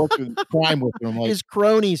worked with crime with him. Like, His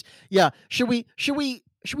cronies. Yeah. Should we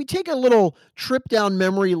take a little trip down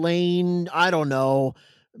memory lane? I don't know.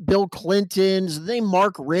 Bill Clinton, does the name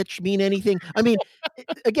Mark Rich mean anything? I mean,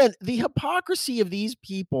 again, the hypocrisy of these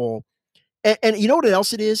people. And you know what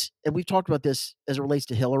else it is? And we've talked about this as it relates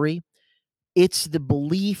to Hillary. It's the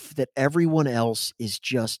belief that everyone else is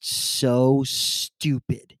just so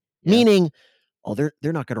stupid. Yeah. Meaning, oh, they're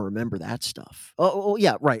not going to remember that stuff. Oh,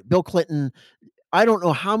 yeah, right. Bill Clinton, I don't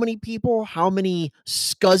know how many people, how many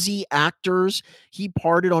scuzzy actors he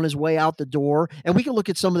pardoned on his way out the door. And we can look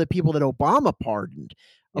at some of the people that Obama pardoned.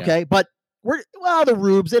 Okay. Yeah. But the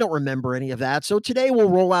rubes, they don't remember any of that. So today we'll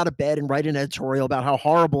roll out of bed and write an editorial about how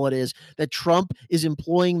horrible it is that Trump is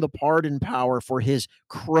employing the pardon power for his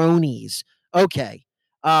cronies. Okay.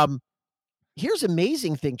 Here's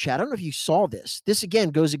amazing thing, Chad. I don't know if you saw this. This again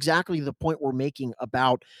goes exactly to the point we're making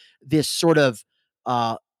about this sort of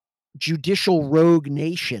judicial rogue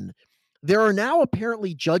nation. There are now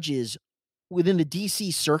apparently judges within the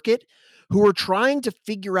DC circuit who are trying to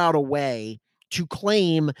figure out a way to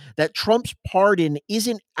claim that Trump's pardon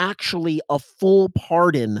isn't actually a full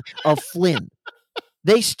pardon of Flynn.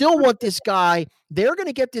 They still want this guy. They're going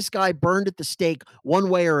to get this guy burned at the stake one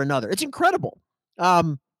way or another. It's incredible.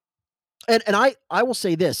 And I will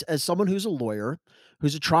say this, as someone who's a lawyer,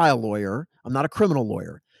 who's a trial lawyer, I'm not a criminal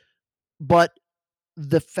lawyer, but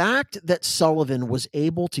the fact that Sullivan was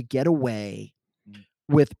able to get away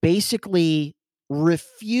with basically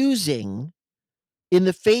refusing, in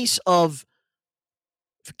the face of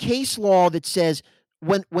case law that says,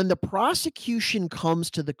 when the prosecution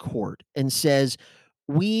comes to the court and says,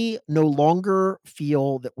 we no longer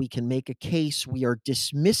feel that we can make a case. We are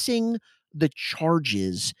dismissing the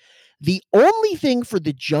charges. The only thing for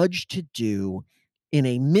the judge to do in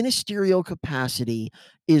a ministerial capacity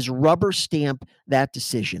is rubber stamp that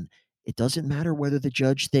decision. It doesn't matter whether the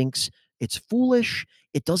judge thinks it's foolish.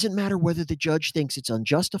 It doesn't matter whether the judge thinks it's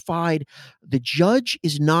unjustified. The judge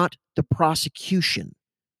is not the prosecution.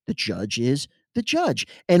 The judge is the judge.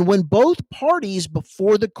 And when both parties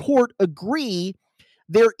before the court agree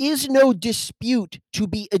there is no dispute to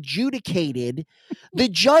be adjudicated, the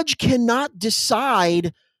judge cannot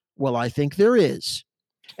decide, well, I think there is.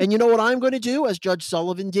 And you know what I'm going to do, as Judge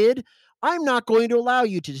Sullivan did? I'm not going to allow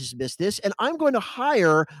you to dismiss this, and I'm going to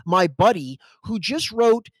hire my buddy who just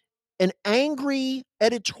wrote an angry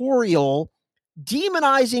editorial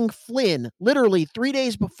demonizing Flynn literally 3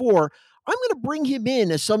 days before. I'm going to bring him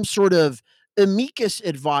in as some sort of amicus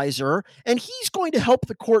advisor, and he's going to help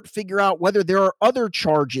the court figure out whether there are other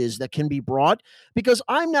charges that can be brought, because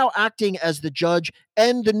I'm now acting as the judge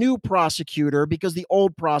and the new prosecutor because the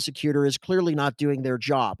old prosecutor is clearly not doing their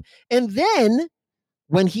job. And then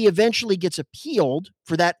when he eventually gets appealed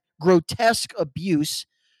for that grotesque abuse,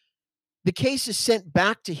 the case is sent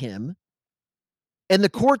back to him, and the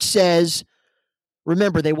court says,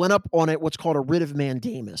 remember, they went up on it, what's called a writ of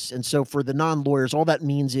mandamus. And so for the non-lawyers, all that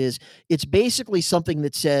means is it's basically something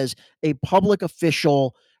that says a public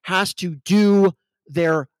official has to do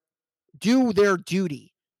their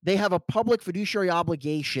duty. They have a public fiduciary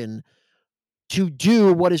obligation to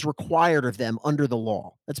do what is required of them under the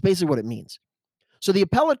law. That's basically what it means. So the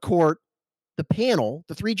appellate court, the panel,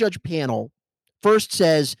 the 3-judge panel, first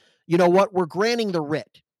says, you know what, we're granting the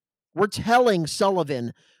writ. We're telling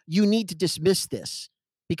Sullivan, you need to dismiss this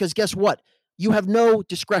because guess what? You have no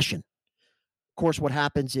discretion. Of course, what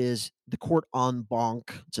happens is the court en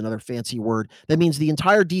banc, it's another fancy word. That means the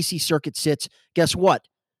entire DC circuit sits. Guess what?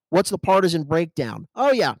 What's the partisan breakdown?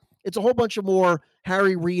 Oh, yeah, it's a whole bunch of more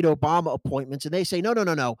Harry Reid Obama appointments. And they say, no,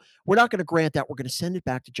 we're not going to grant that. We're going to send it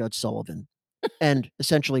back to Judge Sullivan and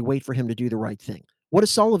essentially wait for him to do the right thing. What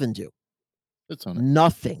does Sullivan do? It's on it.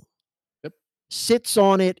 Nothing. Yep. Sits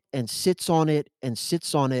on it and sits on it and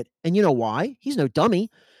sits on it. And you know why? He's no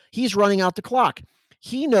dummy. He's running out the clock.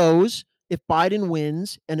 He knows if Biden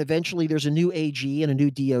wins and eventually there's a new AG and a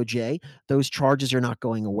new DOJ, those charges are not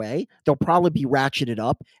going away. They'll probably be ratcheted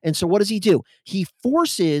up. And so what does he do? He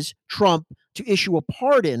forces Trump to issue a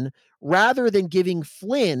pardon rather than giving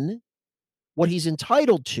Flynn what he's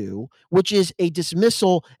entitled to, which is a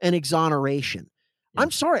dismissal and exoneration. Yeah.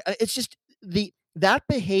 I'm sorry. It's just that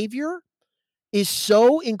behavior is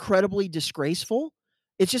so incredibly disgraceful.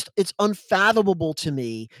 It's unfathomable to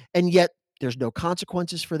me. And yet there's no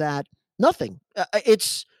consequences for that. Nothing.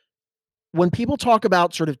 It's when people talk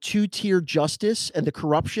about sort of two-tier justice and the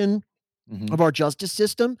corruption of our justice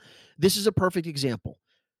system, this is a perfect example.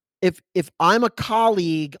 If I'm a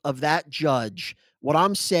colleague of that judge, what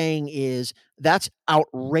I'm saying is that's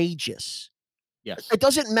outrageous. Yes. It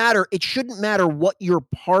doesn't matter. It shouldn't matter what your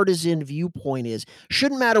partisan viewpoint is.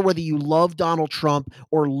 Shouldn't matter whether you love Donald Trump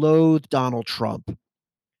or loathe Donald Trump.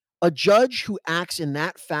 A judge who acts in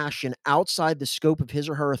that fashion outside the scope of his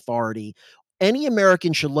or her authority, any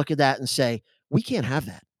American should look at that and say, we can't have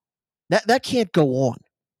that. That can't go on.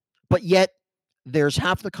 But yet there's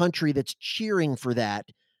half the country that's cheering for that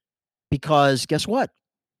because guess what?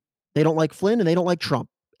 They don't like Flynn and they don't like Trump.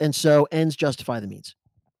 And so ends justify the means.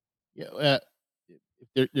 Yeah,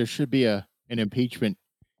 there should be an impeachment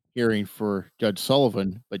hearing for Judge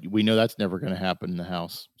Sullivan, but we know that's never going to happen in the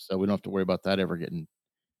House, so we don't have to worry about that ever getting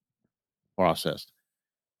processed.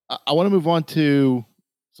 I want to move on to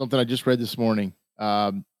something I just read this morning.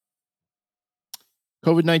 COVID-19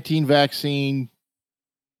 vaccine,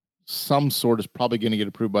 some sort, is probably going to get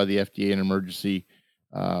approved by the FDA in emergency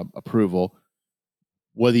approval.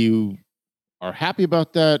 Whether you are happy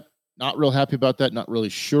about that, not real happy about that, not really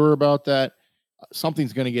sure about that,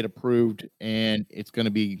 something's going to get approved and it's going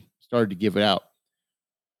to be started to give it out.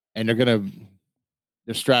 And they're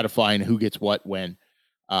stratifying who gets what when.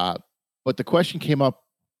 But the question came up,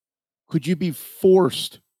 could you be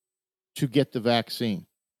forced to get the vaccine?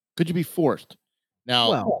 Could you be forced?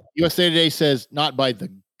 Now, USA Today says not by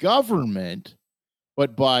the government,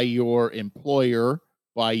 but by your employer,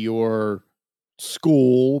 by your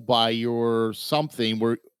school, by your something,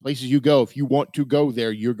 where places you go. If you want to go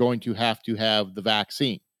there, you're going to have the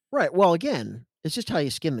vaccine. Right. Well, again, it's just how you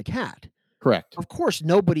skin the cat. Correct. Of course,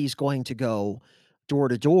 nobody's going to go door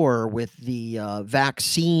to door with the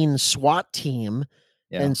vaccine SWAT team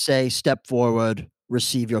and say, step forward,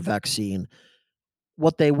 receive your vaccine.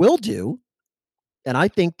 What they will do, and I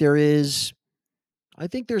think there's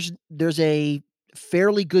a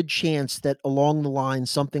fairly good chance that along the line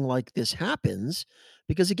something like this happens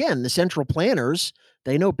because again, the central planners,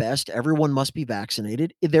 they know best. Everyone must be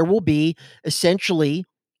vaccinated. There will be essentially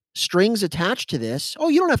strings attached to this. Oh,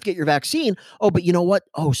 you don't have to get your vaccine. Oh, but you know what?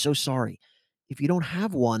 Oh, so sorry. If you don't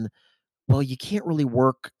have one, well, you can't really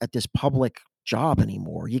work at this public job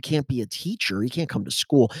anymore. You can't be a teacher. You can't come to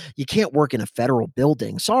school. You can't work in a federal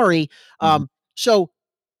building. Sorry. Mhm. So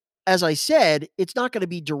as I said, it's not going to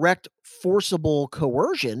be direct forcible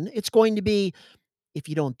coercion. It's going to be if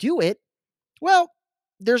you don't do it, well,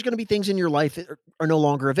 there's going to be things in your life that are no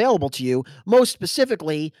longer available to you. Most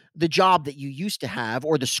specifically, the job that you used to have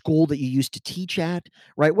or the school that you used to teach at,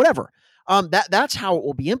 right? Whatever. That's how it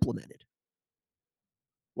will be implemented.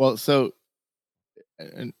 Well, so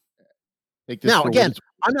and take this Now, for what again, it's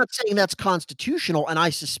I'm not saying that's constitutional, and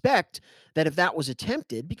I suspect that if that was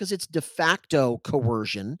attempted, because it's de facto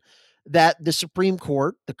coercion, that the Supreme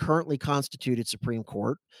Court, the currently constituted Supreme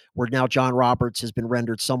Court, where now John Roberts has been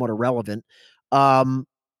rendered somewhat irrelevant, um,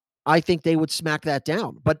 I think they would smack that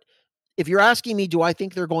down. But if you're asking me, do I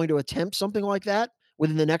think they're going to attempt something like that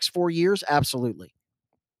within the next 4 years? Absolutely.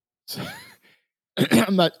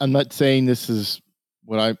 I'm not saying this is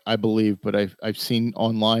what I believe, but I've seen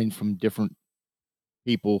online from different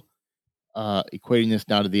people equating this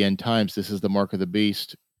now to the end times. This is the mark of the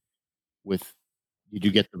beast with did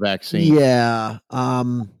you get the vaccine? Yeah,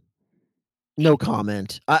 no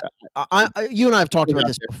comment. You and I have talked Put it about out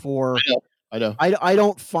this there. before. I know. I know. I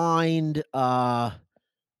don't find, I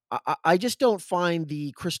just don't find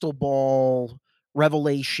the crystal ball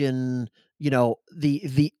revelation,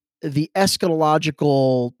 the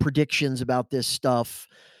eschatological predictions about this stuff.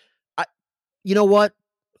 I You know what?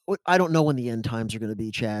 I don't know when the end times are gonna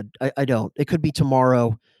be, Chad. I don't. It could be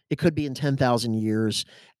tomorrow. It could be in 10,000 years.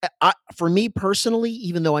 For me personally,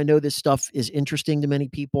 even though I know this stuff is interesting to many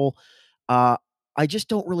people, uh, I just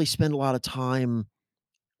don't really spend a lot of time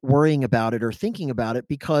worrying about it or thinking about it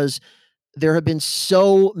because there have been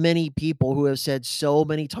so many people who have said so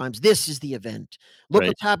many times, "This is the event. Look Right.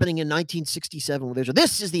 what's happening in 1967 with Israel.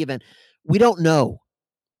 This is the event." We don't know.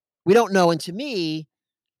 We don't know, and to me,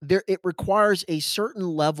 there it requires a certain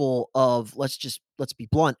level of, let's be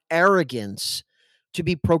blunt, arrogance to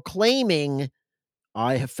be proclaiming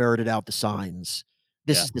I have ferreted out the signs.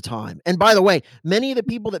 This Yeah. is the time. And by the way, many of the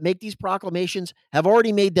people that make these proclamations have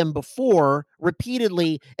already made them before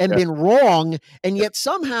repeatedly and Yeah. been wrong. And yet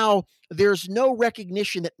somehow there's no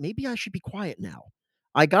recognition that maybe I should be quiet now.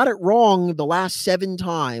 I got it wrong the last 7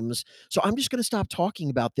 times. So I'm just going to stop talking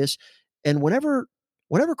about this. And whenever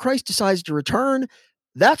Christ decides to return,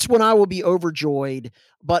 that's when I will be overjoyed.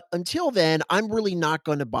 But until then, I'm really not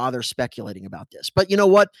going to bother speculating about this. But you know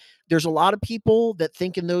what? There's a lot of people that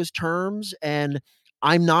think in those terms, and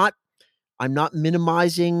I'm not. I'm not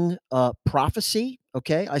minimizing prophecy.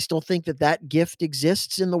 Okay, I still think that that gift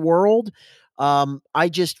exists in the world. I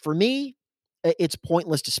just, for me, it's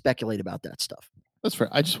pointless to speculate about that stuff. That's fair.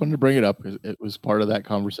 I just wanted to bring it up because it was part of that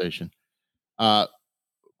conversation. Uh,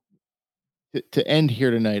 to end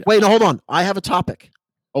here tonight. Wait, no, hold on. I have a topic.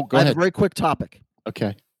 Oh, go I have a ahead. very quick topic.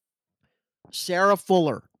 Okay. Sarah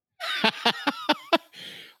Fuller.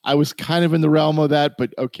 I was kind of in the realm of that,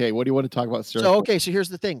 but okay. What do you want to talk about, sir? So okay, so here's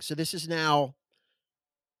the thing. So this is now.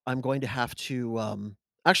 I'm going to have to.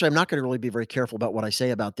 Actually, I'm not going to really be very careful about what I say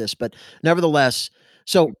about this, but nevertheless.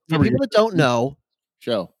 So for Remember, people that don't know,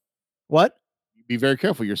 show. what? Be very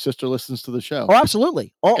careful. Your sister listens to the show. Oh,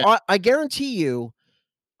 absolutely. Oh, Okay. I guarantee you.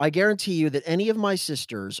 I guarantee you that any of my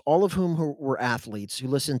sisters, all of whom who were athletes who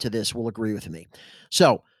listen to this, will agree with me.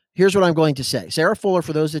 So here's what I'm going to say. Sarah Fuller,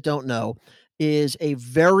 for those that don't know, is a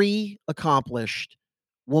very accomplished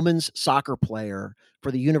women's soccer player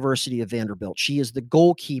for the University of Vanderbilt. She is the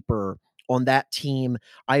goalkeeper on that team.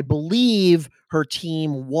 I believe her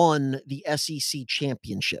team won the SEC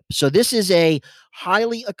championship. So this is a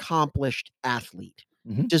highly accomplished athlete.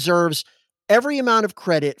 Mhm. Deserves every amount of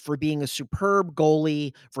credit for being a superb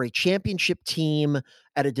goalie for a championship team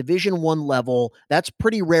at a Division 1 level. That's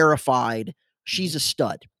pretty rarefied. She's a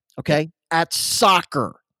stud, okay? At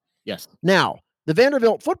soccer. Yes. Now, the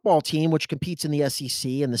Vanderbilt football team, which competes in the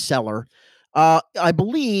SEC and the Cellar, I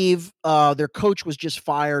believe their coach was just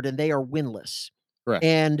fired and they are winless. Correct.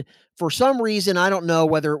 And for some reason, I don't know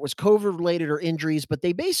whether it was COVID related or injuries, but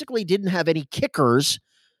they basically didn't have any kickers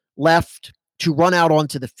left to run out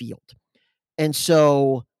onto the field. And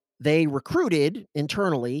so they recruited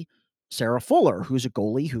internally Sarah Fuller, who's a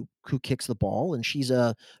goalie who kicks the ball, and she's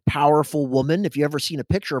a powerful woman. If you ever seen a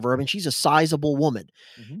picture of her, I mean, she's a sizable woman.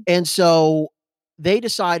 Mhm. And so they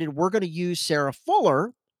decided we're going to use Sarah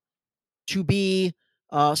Fuller to be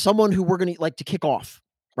someone who we're going to like to kick off,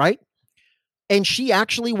 right? And she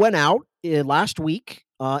actually went out last week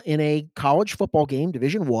in a college football game,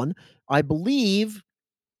 Division One. I believe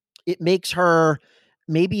it makes her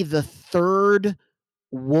maybe the third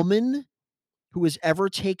woman who has ever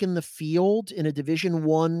taken the field in a Division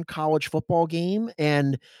One college football game,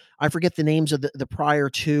 and I forget the names of the prior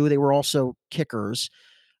two. They were also kickers,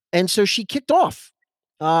 and so she kicked off.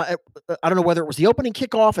 I don't know whether it was the opening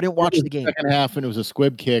kickoff. I didn't watch the game. Second half, and it was a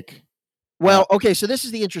squib kick. Well, okay, so this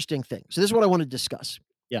is the interesting thing. So this is what I want to discuss.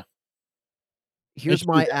 Yeah. Here's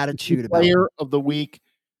my attitude about player of the week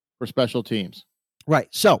for special teams. Right.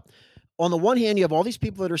 So, on the one hand, you have all these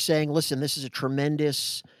people that are saying, "Listen, this is a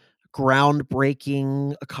tremendous,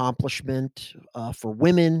 groundbreaking accomplishment for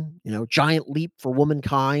women. You know, giant leap for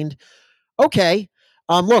womankind." Okay.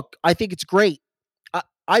 Look, I think it's great.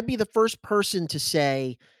 I'd be the first person to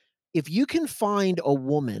say, if you can find a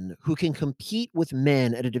woman who can compete with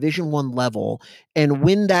men at a Division One level and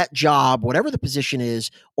win that job, whatever the position is,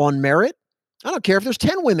 on merit, I don't care if there's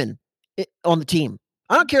 10 women on the team.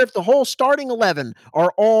 I don't care if the whole starting 11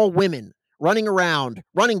 are all women running around,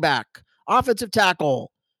 running back, offensive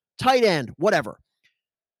tackle, tight end, whatever.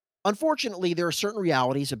 Unfortunately, there are certain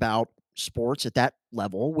realities about sports at that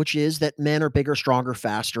level, which is that men are bigger, stronger,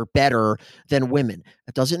 faster, better than women.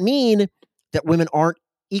 That doesn't mean that women aren't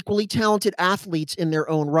equally talented athletes in their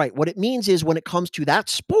own right. What it means is when it comes to that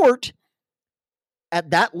sport at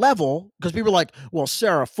that level, because people are like, well,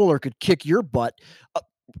 Sarah Fuller could kick your butt.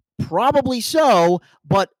 Probably so,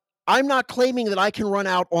 but I'm not claiming that I can run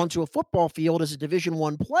out onto a football field as a Division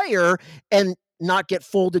One player and not get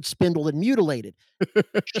folded, spindled, and mutilated.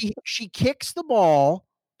 She kicks the ball.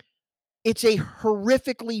 It's a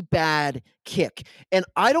horrifically bad kick. And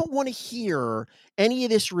I don't want to hear any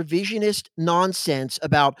of this revisionist nonsense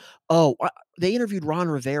about, they interviewed Ron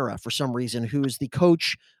Rivera for some reason, who is the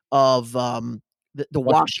coach of the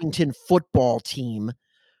Washington football team.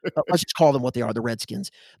 Let's just call them what they are, the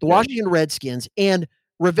Redskins. The Washington Redskins. And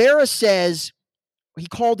Rivera says, he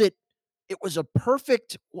called it, it was a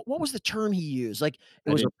perfect, what was the term he used? Like,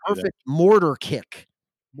 it was a perfect mortar kick.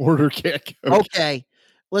 Mortar kick. Okay.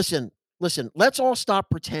 Listen, let's all stop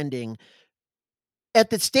pretending. At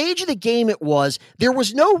the stage of the game there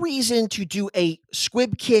was no reason to do a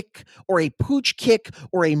squib kick or a pooch kick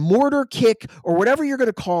or a mortar kick or whatever you're going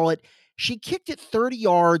to call it. She kicked it 30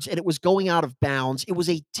 yards and it was going out of bounds. It was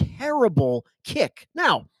a terrible kick.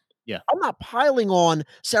 Now, I'm not piling on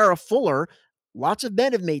Sarah Fuller. Lots of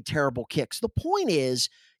men have made terrible kicks. The point is,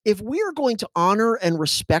 if we are going to honor and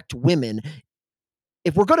respect women,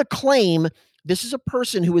 if we're going to claim this is a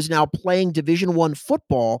person who is now playing Division One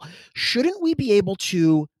football, shouldn't we be able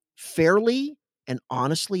to fairly and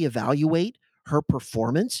honestly evaluate her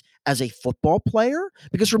performance as a football player?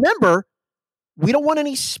 Because remember, we don't want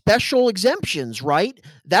any special exemptions, right?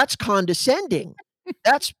 That's condescending.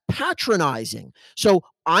 That's patronizing. So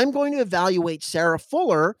I'm going to evaluate Sarah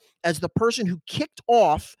Fuller as the person who kicked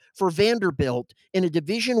off for Vanderbilt in a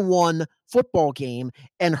Division One football game,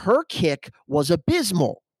 and her kick was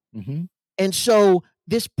abysmal. Mm-hmm. And so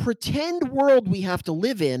this pretend world we have to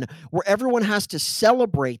live in where everyone has to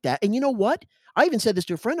celebrate that. And you know what? I even said this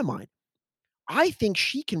to a friend of mine. I think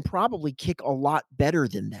she can probably kick a lot better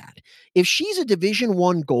than that. If she's a Division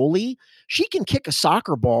One goalie, she can kick a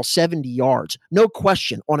soccer ball 70 yards, no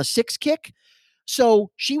question, on a 6 kick.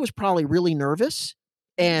 So she was probably really nervous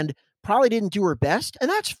and probably didn't do her best, and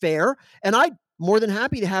that's fair. And I'm more than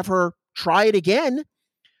happy to have her try it again.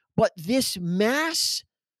 But this mass,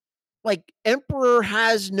 like, emperor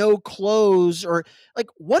has no clothes, or like,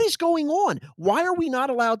 what is going on? Why are we not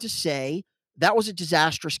allowed to say that was a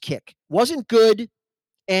disastrous kick? Wasn't good,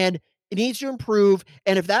 and it needs to improve.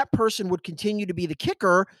 And if that person would continue to be the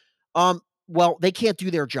kicker, well, they can't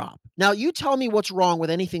do their job. Now, you tell me what's wrong with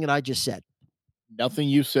anything that I just said. Nothing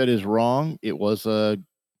you said is wrong. It wasn't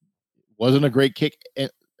a great kick,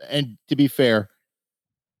 and to be fair,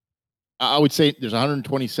 I would say there's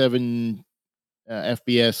 127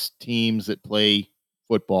 FBS teams that play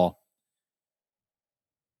football.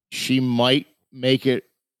 She might make it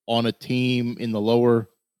on a team in the lower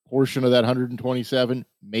portion of that 127,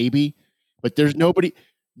 maybe, but there's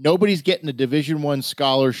nobody's getting a Division One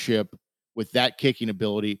scholarship with that kicking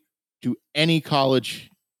ability to any college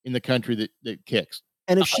in the country that kicks.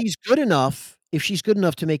 And if she's good enough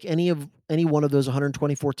to make any one of those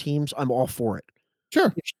 124 teams, I'm all for it.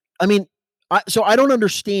 Sure. I mean, so I don't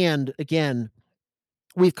understand. Again,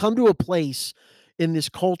 we've come to a place in this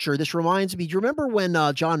culture. This reminds me, do you remember when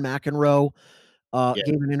John McEnroe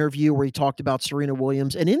gave an interview where he talked about Serena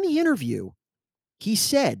Williams? And in the interview, he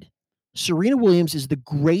said, Serena Williams is the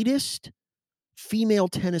greatest female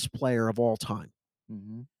tennis player of all time.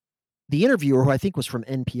 Mm-hmm. the interviewer, who I think was from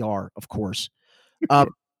NPR, of course, uh,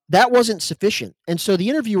 that wasn't sufficient. And so the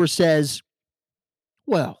interviewer says,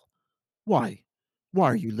 well, why? Why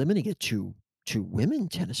are you limiting it to women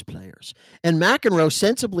tennis players? And McEnroe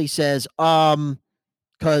sensibly says,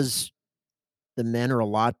 because the men are a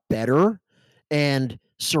lot better. And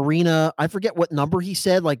Serena, I forget what number he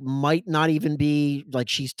said, like might not even be like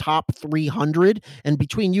she's top 300. And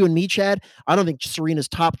between you and me, Chad, I don't think Serena's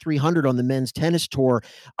top 300 on the men's tennis tour.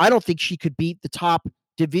 I don't think she could beat the top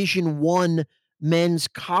Division One men's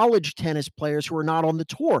college tennis players who are not on the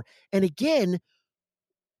tour. And again,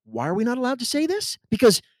 why are we not allowed to say this?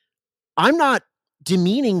 Because I'm not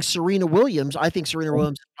demeaning Serena Williams. I think Serena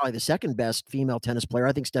Williams is probably the second best female tennis player.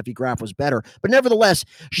 I think Steffi Graf was better. But nevertheless,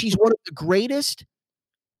 she's one of the greatest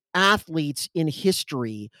athletes in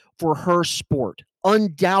history for her sport,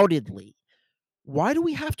 undoubtedly. Why do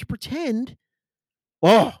we have to pretend,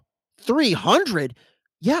 oh, 300?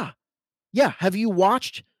 Yeah. Yeah. Have you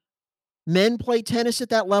watched men play tennis at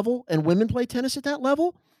that level and women play tennis at that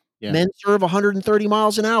level? Yeah. Men serve 130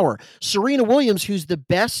 miles an hour. Serena Williams, who's the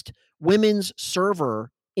best women's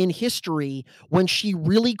server in history, when she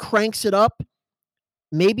really cranks it up,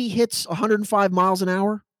 maybe hits 105 miles an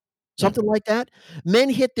hour, something like that. Men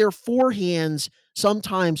hit their forehands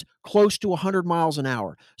sometimes close to 100 miles an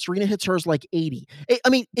hour. Serena hits hers like 80. I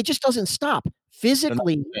mean, it just doesn't stop.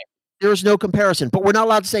 Physically, there's no comparison, but we're not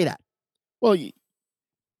allowed to say that. Well,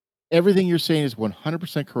 everything you're saying is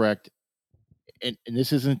 100% correct. And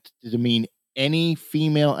this isn't to mean any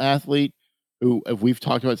female athlete who, if we've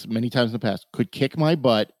talked about many times in the past, could kick my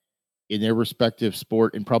butt in their respective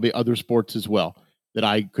sport and probably other sports as well, that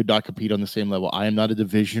I could not compete on the same level. I am not a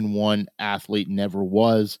Division I athlete, never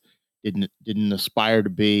was, didn't aspire to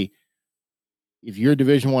be. If you're a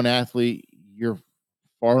Division I athlete, you're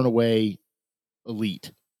far and away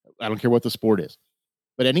elite. I don't care what the sport is.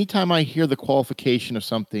 But anytime I hear the qualification of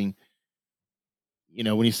something,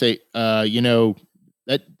 when you say, that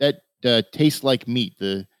tastes like meat,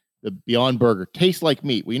 the Beyond Burger tastes like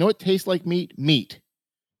meat. Well, you know what tastes like meat? Meat.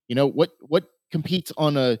 What competes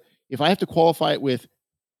on if I have to qualify it with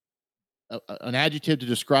an adjective to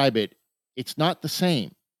describe it, it's not the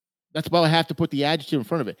same. That's why I have to put the adjective in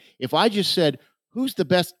front of it. If I just said, who's the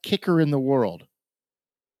best kicker in the world?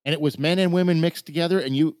 And it was men and women mixed together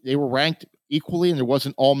and they were ranked equally and there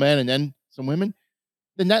wasn't all men and then some women,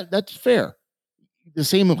 then that's fair. The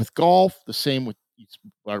same with golf, the same with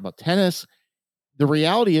about tennis. The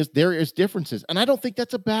reality is there is differences. And I don't think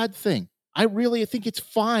that's a bad thing. I really think it's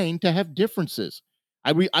fine to have differences.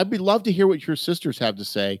 I'd be love to hear what your sisters have to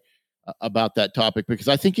say about that topic, because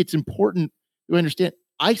I think it's important to understand.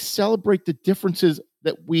 I celebrate the differences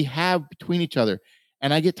that we have between each other.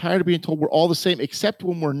 And I get tired of being told we're all the same, except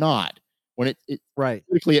when we're not. When it right.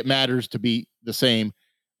 Politically it matters to be the same,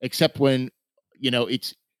 except when,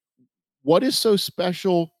 it's what is so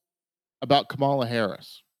special about Kamala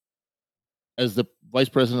Harris as the vice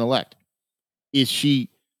president-elect? Is she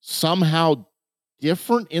somehow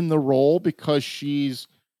different in the role because she's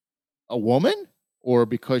a woman or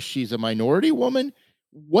because she's a minority woman?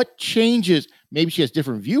 What changes? Maybe she has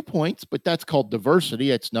different viewpoints, but that's called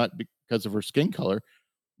diversity. It's not because of her skin color.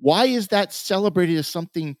 Why is that celebrated as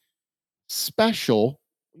something special?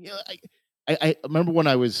 I remember when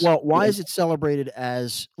I was... Well, why is it celebrated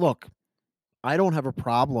as, look, I don't have a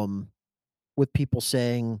problem with people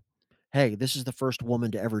saying, hey, this is the first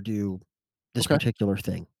woman to ever do this particular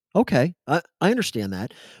thing. Okay, I understand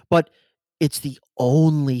that, but it's the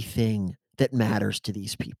only thing that matters to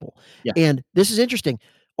these people. Yeah. And this is interesting.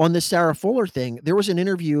 On this Sarah Fuller thing, there was an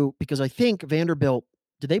interview because I think Vanderbilt,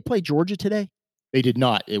 did they play Georgia today? They did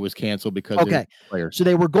not. It was canceled because okay. Players. So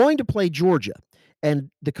they were going to play Georgia,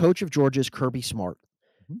 and the coach of Georgia is Kirby Smart.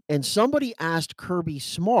 Mm-hmm. And somebody asked Kirby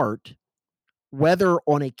Smart whether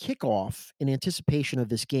on a kickoff in anticipation of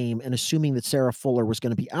this game and assuming that Sarah Fuller was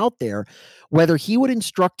going to be out there, whether he would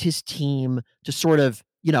instruct his team to sort of,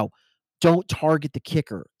 don't target the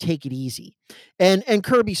kicker, take it easy. And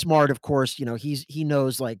Kirby Smart, of course, he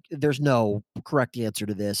knows like there's no correct answer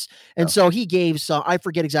to this. And so he gave some, I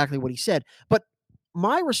forget exactly what he said, but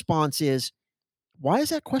my response is, why is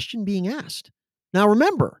that question being asked? Now,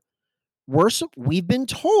 remember, we've been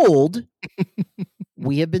told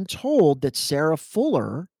we have been told that Sarah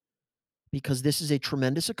Fuller, because this is a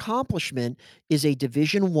tremendous accomplishment, is a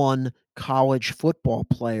Division I college football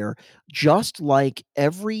player, just like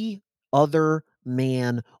every other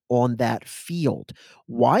man on that field.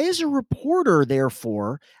 Why is a reporter,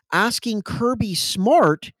 therefore, asking Kirby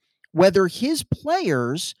Smart whether his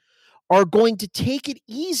players are going to take it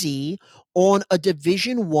easy on a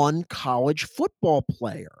Division I college football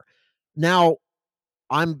player? Now,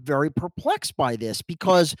 I'm very perplexed by this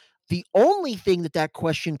because the only thing that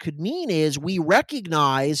question could mean is we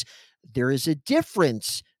recognize there is a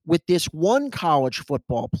difference with this one college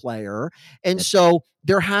football player. And so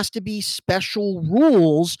there has to be special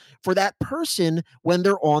rules for that person when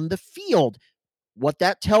they're on the field. What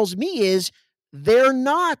that tells me is they're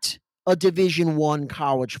not a Division One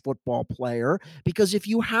college football player, because if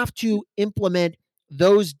you have to implement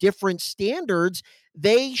those different standards,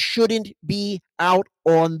 they shouldn't be out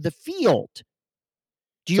on the field.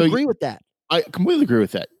 Do you So agree with that? I completely agree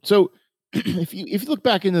with that. So if you look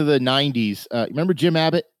back into the 90s, remember Jim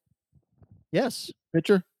Abbott, Yes.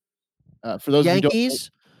 pitcher? For those of you who don't know,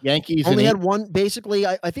 Yankees Yankees and only Angels. had one. Basically,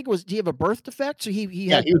 I think it was. Do you have a birth defect? So he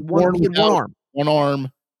Yeah, had he was one. born He had one without arm. one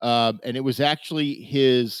arm, and it was actually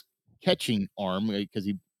his catching arm because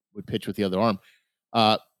he would pitch with the other arm.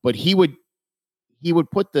 But he would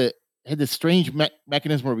put the had this strange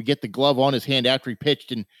mechanism where we get the glove on his hand after he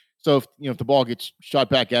pitched, and so if the ball gets shot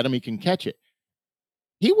back at him, he can catch it.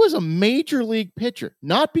 He was a major league pitcher,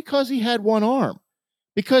 not because he had one arm,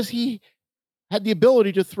 because he had the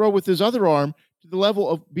ability to throw with his other arm to the level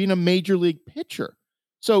of being a major league pitcher.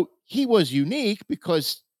 So he was unique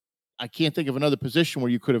because I can't think of another position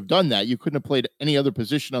where you could have done that. You couldn't have played any other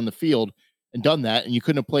position on the field and done that, and you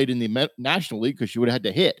couldn't have played in the National League because you would have had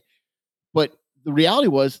to hit. But the reality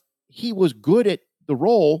was he was good at the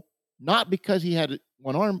role, not because he had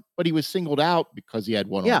one arm, but he was singled out because he had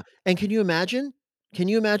one Yeah, arm. and can you imagine? Can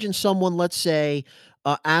you imagine someone, let's say,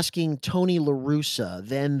 asking Tony La Russa,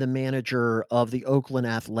 then the manager of the Oakland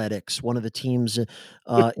Athletics, one of the teams, in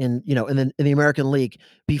the American League,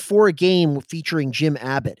 before a game featuring Jim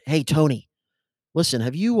Abbott, "Hey, Tony, listen,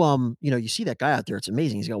 have you, you see that guy out there? It's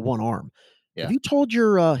amazing. He's got one arm. Have Yeah, you told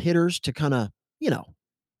your hitters to kind of, you know,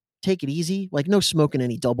 take it easy? Like, no smoking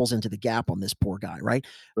any doubles into the gap on this poor guy, right?"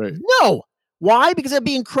 right. No. Why? Because that'd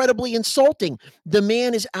be incredibly insulting. The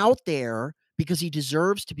man is out there because he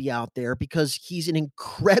deserves to be out there, because he's an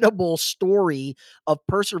incredible story of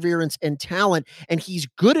perseverance and talent, and he's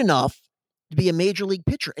good enough to be a major league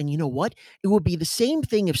pitcher. And you know what? It would be the same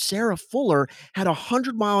thing if Sarah Fuller had a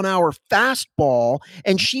 100-mile-an-hour fastball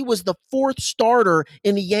and she was the fourth starter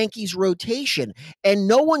in the Yankees rotation. And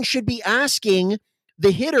no one should be asking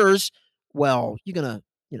the hitters, well, you're going to,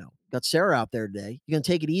 got Sarah out there today. You going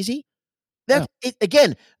to take it easy? Yeah. That it,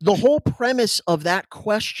 again, the whole premise of that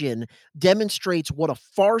question demonstrates what a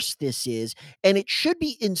farce this is, and it should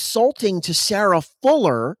be insulting to Sarah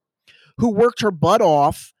Fuller, who worked her butt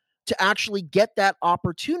off to actually get that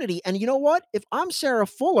opportunity. And you know what? If I'm Sarah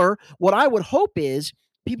Fuller, what I would hope is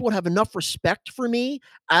people would have enough respect for me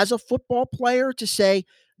as a football player to say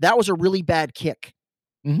that was a really bad kick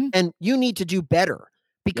Mhm. and you need to do better,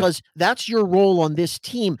 Yep. because that's your role on this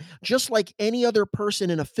team. Just like any other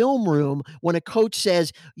person in a film room, when a coach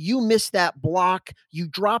says, you missed that block, you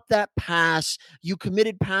dropped that pass, you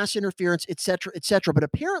committed pass interference, et cetera, et cetera. But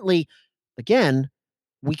apparently, again,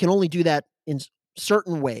 we can only do that in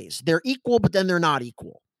certain ways. They're equal, but then they're not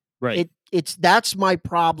equal. Right. It's that's my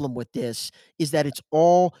problem with this, is that it's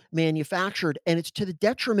all manufactured, and it's to the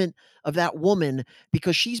detriment of that woman,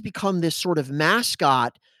 because she's become this sort of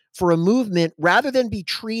mascot for a movement rather than be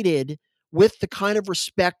treated with the kind of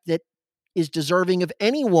respect that is deserving of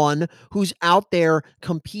anyone who's out there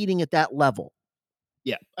competing at that level.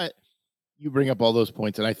 Yeah. You bring up all those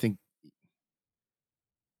points, and I think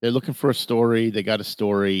they're looking for a story. They got a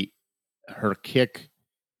story. Her kick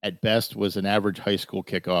at best was an average high school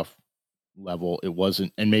kickoff level. It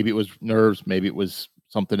wasn't, and maybe it was nerves, maybe it was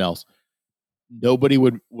something else. Nobody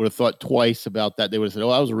would have thought twice about that. They would have said,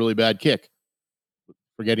 "Oh, that was a really bad kick,"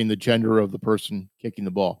 forgetting the gender of the person kicking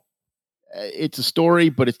the ball. It's a story,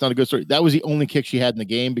 but it's not a good story. That was the only kick she had in the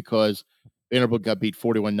game because Vanderbilt got beat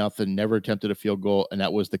 41-0, never attempted a field goal, and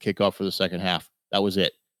that was the kickoff for the second half. That was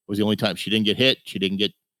it. It was the only time she didn't get hit. She didn't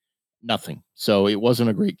get nothing. So it wasn't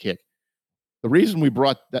a great kick. The reason you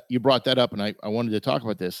brought that up, and I wanted to talk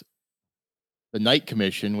about this, the Knight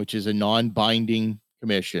Commission, which is a non-binding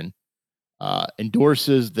commission,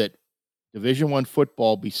 endorses that Division One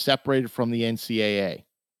football be separated from the NCAA,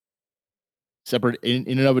 separate in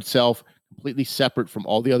and of itself, completely separate from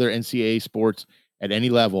all the other NCAA sports at any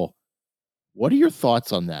level. What are your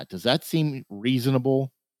thoughts on that? Does that seem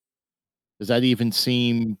reasonable? Does that even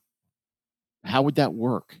seem? How would that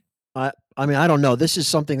work? I mean, I don't know. This is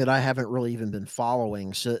something that I haven't really even been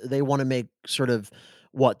following. So they want to make sort of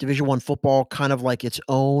what Division One football kind of like its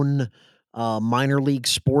own minor league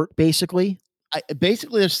sport, basically.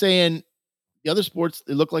 Basically, they're saying the other sports,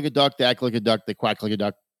 they look like a duck, they act like a duck, they quack like a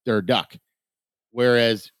duck, they're a duck.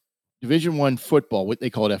 Whereas Division One football, what they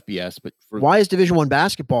call it FBS, but why is Division One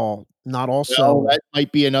basketball not also? that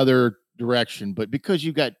might be another direction, but because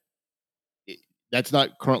you got that's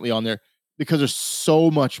not currently on there because there's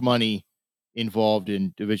so much money involved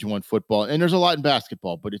in Division One football, and there's a lot in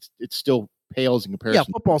basketball, but it still pales in comparison.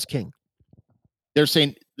 Yeah, football's king. They're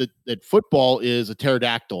saying that football is a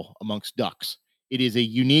pterodactyl amongst ducks. It is a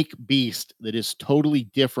unique beast that is totally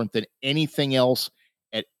different than anything else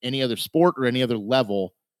at any other sport or any other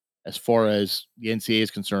level as far as the NCAA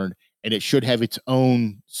is concerned, and it should have its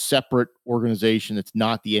own separate organization that's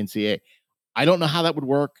not the NCAA. I don't know how that would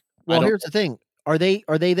work. Well, here's the thing. Are they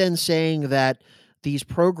then saying that these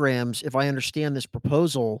programs, if I understand this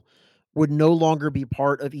proposal, would no longer be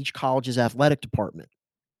part of each college's athletic department?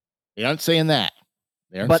 They aren't saying that.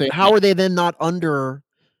 But how are they then not under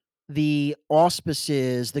the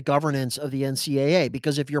auspices, the governance of the NCAA?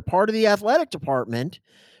 Because if you're part of the athletic department,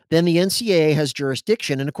 then the NCAA has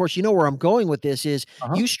jurisdiction. And of course, you know where I'm going with this is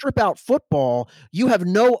you strip out football, you have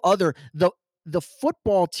no other the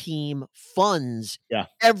football team funds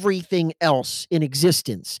everything else in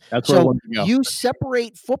existence. That's where so you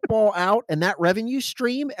separate football out and that revenue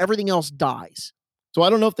stream, everything else dies. So I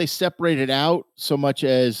don't know if they separate it out so much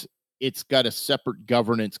as it's got a separate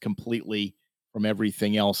governance completely from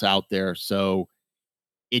everything else out there. So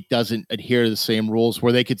it doesn't adhere to the same rules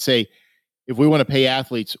where they could say, if we want to pay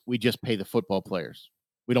athletes, we just pay the football players.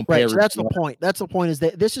 We don't pay. Right. So that's the point. That's the point is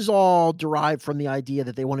that this is all derived from the idea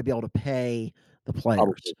that they want to be able to pay the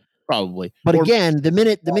players. Probably. But again, the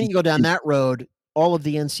minute you go down that road, all of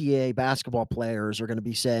the NCAA basketball players are going to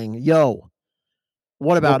be saying, yo,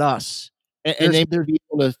 what about us? And they may be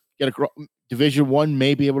able to get across. Division One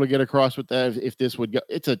may be able to get across with that if this would go.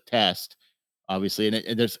 It's a test, obviously.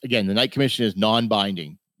 And there's, again, the Knight Commission is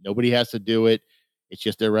non-binding. Nobody has to do it. It's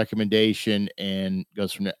just their recommendation and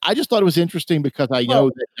goes from there. I just thought it was interesting because I know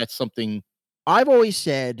that that's something. I've always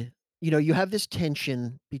said, you have this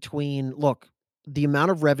tension between, look, the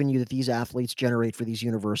amount of revenue that these athletes generate for these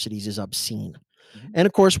universities is obscene. Mm-hmm. And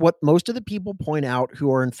of course, what most of the people point out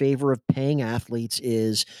who are in favor of paying athletes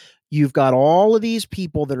is you've got all of these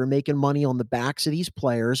people that are making money on the backs of these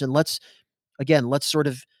players. And let's sort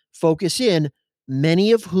of focus in,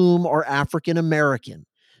 many of whom are African American.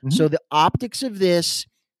 Mm-hmm. So the optics of this,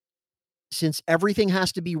 since everything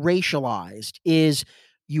has to be racialized, is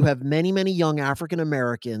you have many, many young African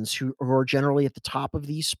Americans who are generally at the top of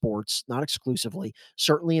these sports, not exclusively,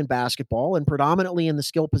 certainly in basketball and predominantly in the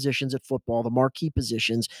skill positions at football, the marquee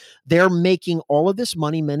positions. They're making all of this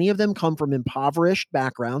money. Many of them come from impoverished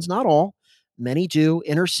backgrounds, not all, many do,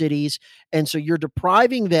 inner cities. And so you're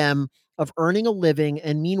depriving them of earning a living.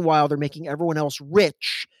 And meanwhile, they're making everyone else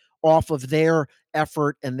rich off of their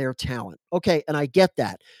effort and their talent. Okay. And I get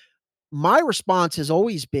that. My response has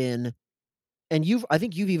always been, and I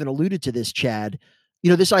think you've even alluded to this, Chad,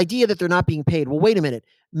 this idea that they're not being paid. Well, wait a minute.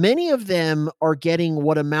 Many of them are getting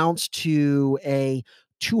what amounts to a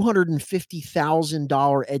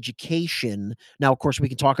 $250,000 education. Now, of course, we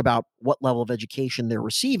can talk about what level of education they're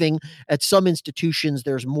receiving. At some institutions,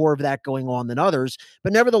 there's more of that going on than others.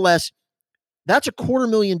 But nevertheless, that's a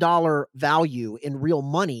 $250,000 value in real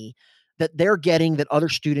money that they're getting that other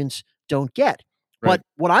students don't get. Right. But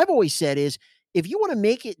what I've always said is, if you want to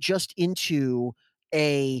make it just into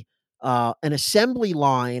an assembly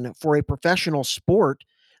line for a professional sport,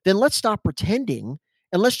 then let's stop pretending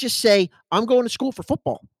and let's just say, I'm going to school for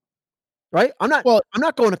football, right? I'm not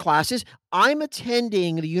going to classes. I'm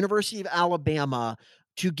attending the University of Alabama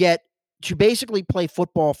to basically play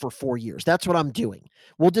football for 4 years. That's what I'm doing.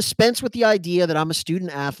 We'll dispense with the idea that I'm a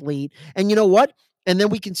student athlete. And you know what? And then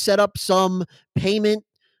we can set up some payment,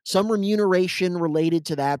 some remuneration related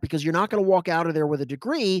to that, because you're not going to walk out of there with a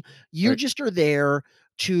degree. You just are there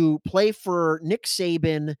to play for Nick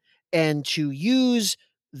Saban and to use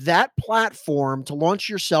that platform to launch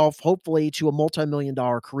yourself, hopefully, to a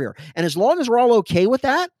multi-million-dollar career. And as long as we're all okay with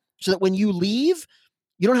that, so that when you leave,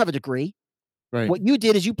 you don't have a degree. Right. What you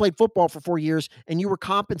did is you played football for 4 years and you were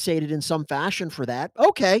compensated in some fashion for that.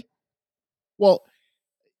 Okay. Well,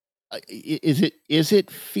 is it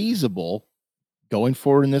feasible going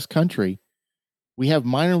forward in this country? We have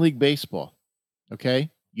minor league baseball. Okay.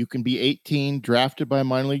 You can be 18, drafted by a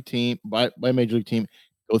minor league team, by a major league team,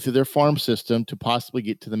 go through their farm system to possibly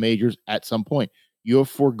get to the majors at some point. You have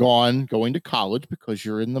foregone going to college because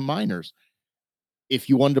you're in the minors. If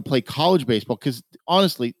you wanted to play college baseball, because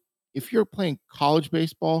honestly, if you're playing college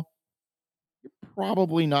baseball, you're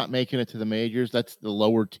probably not making it to the majors. That's the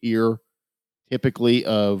lower tier typically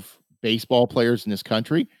of baseball players in this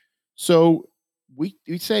country. So we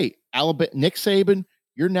say, Nick Saban,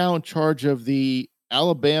 you're now in charge of the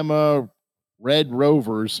Alabama Red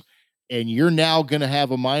Rovers, and you're now going to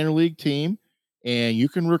have a minor league team, and you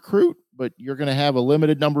can recruit, but you're going to have a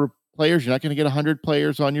limited number of players. You're not going to get 100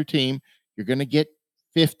 players on your team. You're going to get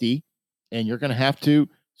 50, and you're going to have to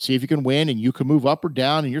see if you can win, and you can move up or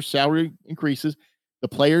down, and your salary increases. The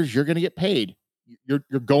players, you're going to get paid. You're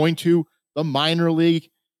going to the minor league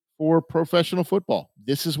for professional football.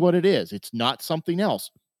 This is what it is. It's not something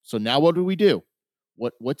else. So now what do we do?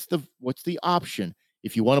 What's the option?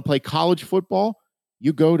 If you want to play college football,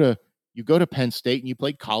 you go to Penn State and you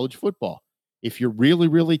play college football. If you're really,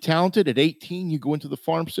 really talented at 18, you go into the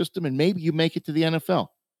farm system and maybe you make it to the NFL.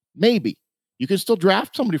 Maybe. You can still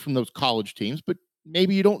draft somebody from those college teams, but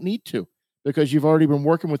maybe you don't need to because you've already been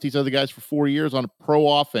working with these other guys for 4 years on a pro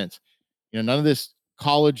offense. None of this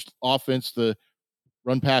college offense, the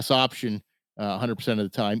run pass option 100% of the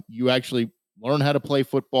time. You actually learn how to play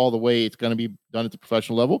football the way it's going to be done at the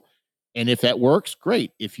professional level. And if that works,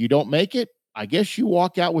 great. If you don't make it, I guess you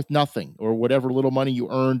walk out with nothing or whatever little money you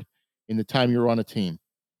earned in the time you were on a team.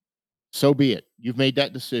 So be it. You've made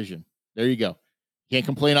that decision. There you go. Can't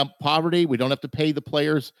complain on poverty. We don't have to pay the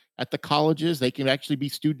players at the colleges. They can actually be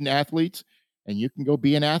student athletes, and you can go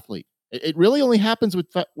be an athlete. It really only happens with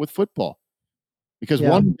football because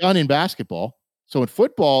one and done in basketball. So in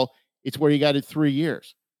football, it's where you got it 3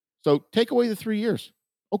 years. So take away the 3 years.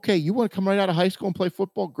 Okay, you want to come right out of high school and play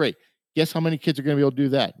football? Great. Guess how many kids are going to be able to do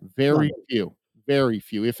that? Very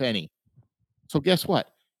few, if any. So guess what?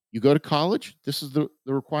 You go to college, this is the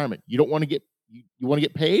requirement. You don't want to get you want to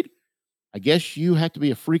get paid? I guess you have to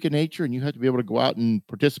be a freak of nature and you have to be able to go out and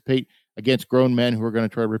participate against grown men who are going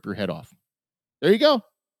to try to rip your head off. There you go.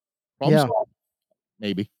 Problem solved.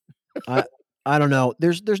 Maybe. I don't know.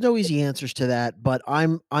 There's no easy answers to that, but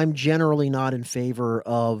I'm generally not in favor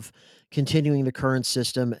of continuing the current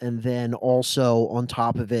system and then also on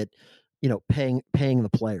top of it, paying the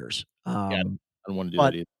players. I don't want to do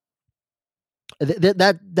that either.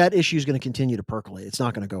 That issue is going to continue to percolate. It's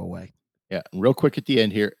not going to go away. Yeah. And real quick at the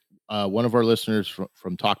end here, one of our listeners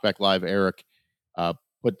from Talkback Live, Eric,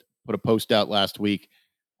 put a post out last week.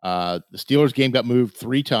 The Steelers game got moved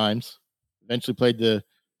 3 times. Eventually played the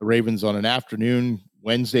Ravens on an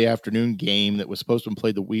Wednesday afternoon game that was supposed to be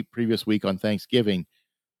played the previous week on Thanksgiving.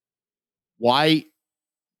 Why?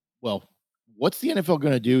 Well, what's the NFL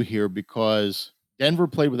going to do here? Because Denver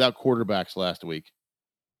played without quarterbacks last week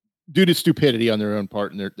due to stupidity on their own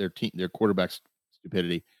part and their quarterback's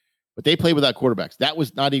stupidity. But they played without quarterbacks. That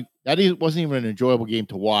wasn't even an enjoyable game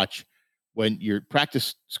to watch when your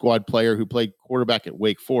practice squad player who played quarterback at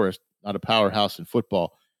Wake Forest, not a powerhouse in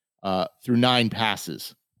football, threw 9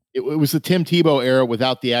 passes. It was the Tim Tebow era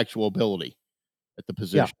without the actual ability at the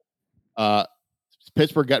position. Yeah.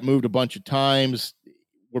 Pittsburgh got moved a bunch of times.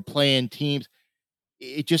 We're playing teams.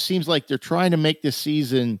 It just seems like they're trying to make this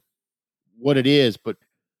season what it is. But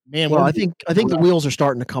man, I think the wheels are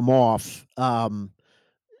starting to come off.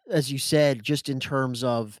 As you said, just in terms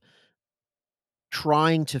of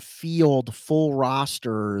trying to field full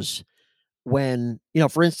rosters when,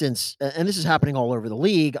 for instance, and this is happening all over the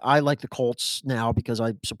league. I like the Colts now because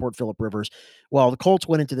I support Phillip Rivers. Well, the Colts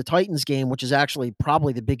went into the Titans game, which is actually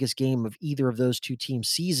probably the biggest game of either of those two team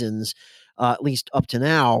seasons, at least up to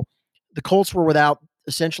now. The Colts were without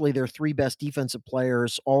essentially their 3 best defensive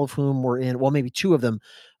players, all of whom were in, well, maybe 2 of them,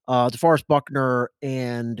 DeForest Buckner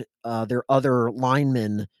and their other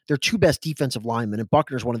linemen, their 2 best defensive linemen, and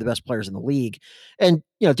Buckner's one of the best players in the league. And,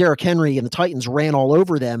 Derrick Henry and the Titans ran all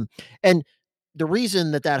over them. And the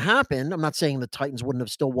reason that happened, I'm not saying the Titans wouldn't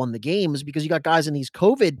have still won the game, is because you got guys in these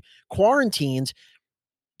COVID quarantines.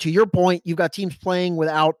 To your point, you've got teams playing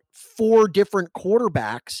without 4 different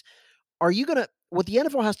quarterbacks. What the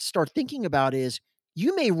NFL has to start thinking about is,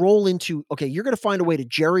 you may roll into, okay, you're going to find a way to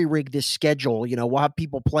jerry rig this schedule. We'll have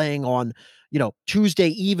people playing on, Tuesday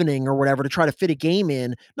evening or whatever to try to fit a game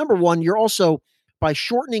in. Number one, you're also, by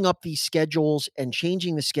shortening up these schedules and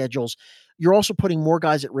changing the schedules, you're also putting more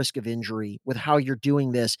guys at risk of injury with how you're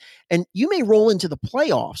doing this. And you may roll into the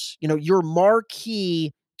playoffs, your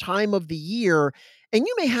marquee time of the year, and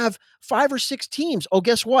you may have 5 or 6 teams. Oh,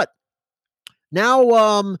 guess what?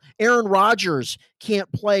 Now, Aaron Rodgers can't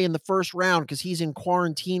play in the first round because he's in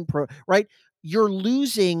quarantine, right?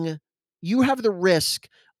 You have the risk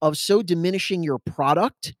of so diminishing your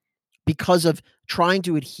product because of trying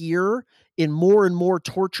to adhere in more and more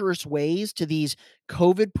torturous ways to these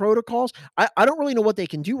COVID protocols. I don't really know what they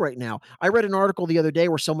can do right now. I read an article the other day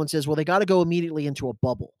where someone says, well, they got to go immediately into a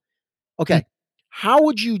bubble. Okay. How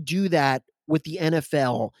would you do that with the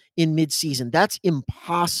NFL in midseason? That's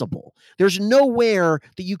impossible. There's nowhere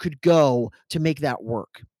that you could go to make that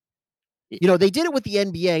work. You know, they did it with the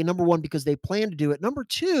NBA, number one, because they planned to do it. Number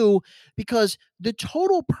two, because the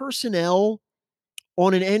total personnel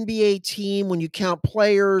on an NBA team, when you count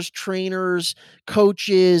players, trainers,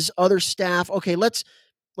 coaches, other staff, okay, let's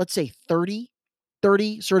say 30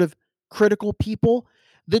 sort of critical people.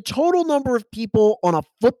 The total number of people on a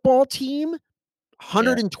football team, Yeah,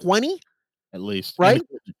 120, at least. right?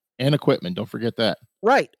 And equipment. Don't forget that.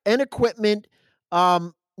 Right. And equipment.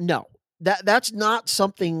 No, that's not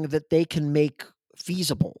something that they can make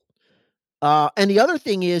feasible. And the other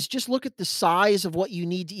thing is just look at the size of what you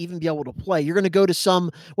need to even be able to play. You're going to go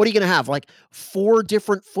to what are you going to have? Like 4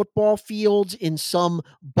 different football fields in some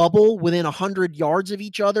bubble within 100 yards of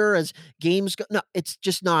each other as games go. No, it's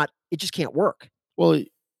just not, it just can't work. Well,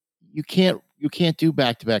 you can't do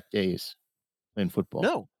back-to-back days in football.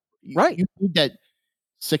 No. Right. You need that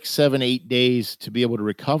 6, 7, 8 days to be able to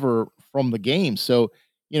recover from the game. So,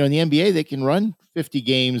 in the NBA, they can run 50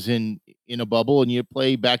 games in a bubble, and you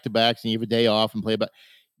play back-to-backs, and you have a day off and play back.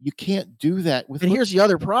 You can't do that with. And here's the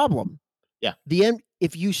other problem. Yeah.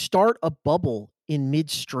 If you start a bubble in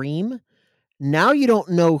midstream, now you don't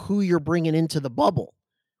know who you're bringing into the bubble.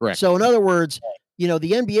 Correct. So in other words, the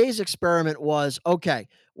NBA's experiment was, okay,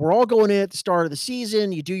 we're all going in at the start of the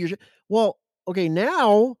season. You do your well, okay,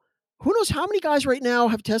 now who knows how many guys right now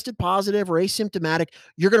have tested positive or asymptomatic?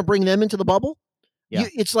 You're going to bring them into the bubble? Yeah.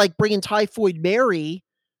 It's like bringing Typhoid Mary,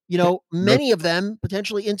 many of them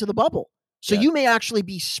potentially into the bubble. So you may actually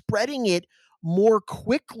be spreading it more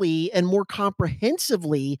quickly and more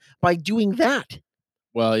comprehensively by doing that.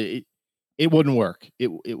 Well, it wouldn't work. It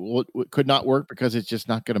could not work because it's just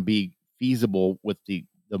not going to be feasible with the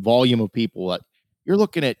volume of people. You're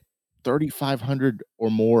looking at 3,500 or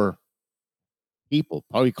more people,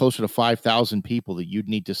 probably closer to 5,000 people that you'd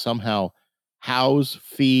need to somehow house,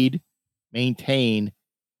 feed, maintain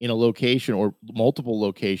in a location or multiple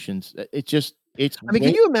locations. I mean,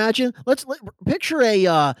 can you imagine? Let's picture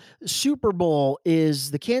a Super Bowl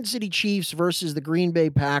is the Kansas City Chiefs versus the Green Bay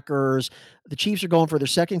Packers. The Chiefs are going for their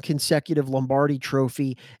second consecutive Lombardi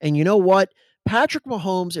trophy. And you know what? Patrick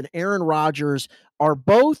Mahomes and Aaron Rodgers are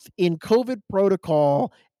both in COVID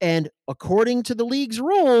protocol and, according to the league's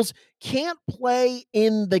rules, can't play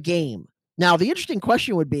in the game. Now, the interesting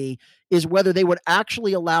question would be is whether they would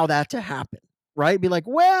actually allow that to happen, right? Be like,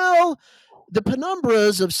 well, the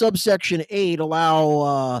penumbras of subsection 8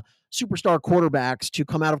 allow superstar quarterbacks to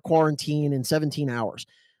come out of quarantine in 17 hours.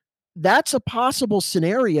 That's a possible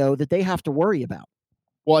scenario that they have to worry about.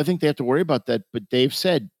 Well, I think they have to worry about that, but they've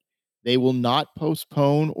said they will not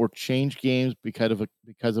postpone or change games because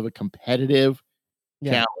of a competitive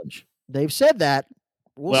challenge. They've said that.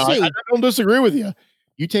 We'll see. I don't disagree with you.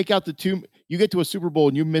 You take out you get to a Super Bowl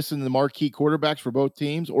and you're missing the marquee quarterbacks for both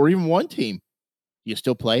teams or even one team. You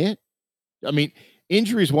still play it? I mean,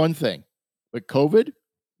 injury is one thing, but COVID,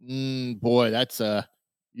 boy, that's I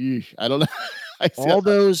don't know.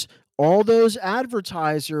 all those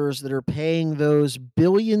advertisers that are paying those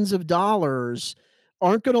billions of dollars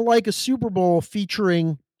aren't going to like a Super Bowl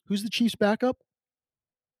featuring who's the Chiefs' backup?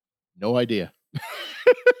 No idea.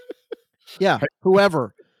 Yeah,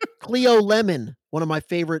 whoever. Cleo Lemon, one of my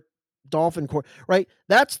favorite Dolphin right?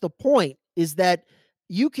 That's the point, is that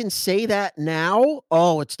you can say that now,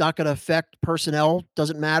 oh, it's not going to affect personnel,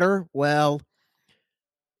 doesn't matter. Well,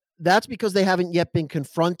 that's because they haven't yet been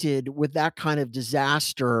confronted with that kind of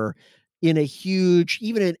disaster in a huge,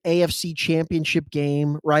 even an AFC championship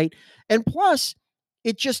game, right? And plus,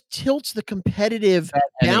 it just tilts the competitive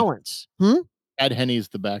balance. Chad Henne's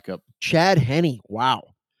the backup. Chad Henne, wow.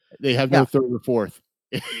 They have no third or fourth.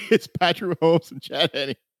 It's Patrick Mahomes and Chad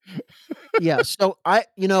Henne. Yeah, so I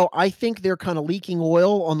think they're kind of leaking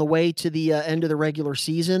oil on the way to the end of the regular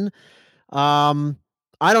season.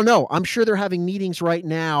 I don't know. I'm sure they're having meetings right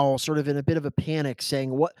now, sort of in a bit of a panic,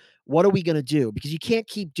 saying what are we going to do? Because you can't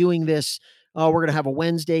keep doing this. Oh, we're going to have a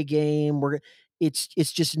Wednesday game. It's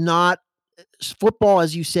just not football,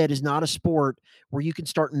 as you said, is not a sport where you can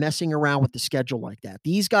start messing around with the schedule like that.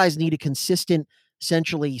 These guys need a consistent,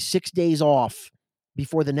 essentially 6 days off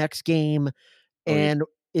before the next game, and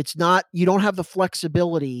it's not, you don't have the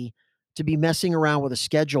flexibility to be messing around with a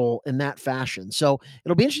schedule in that fashion. So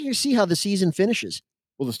it'll be interesting to see how the season finishes.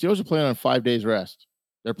 Well, the Steelers are playing on 5 days rest.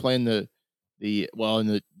 They're playing and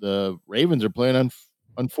the Ravens are playing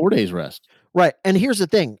on 4 days rest. Right. And here's the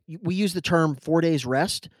thing. We use the term 4 days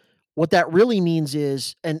rest. What that really means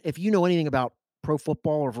is, and if you know anything about pro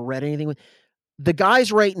football or have read anything, the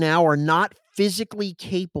guys right now are not physically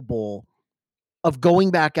capable of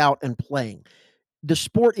going back out and playing. The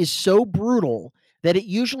sport is so brutal that it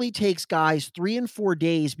usually takes guys 3 and 4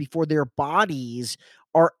 days before their bodies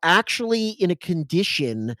are actually in a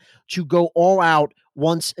condition to go all out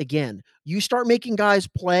once again. You start making guys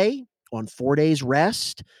play on 4 days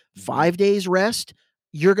rest, 5 days rest,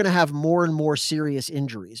 you're going to have more and more serious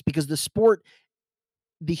injuries because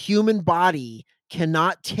the human body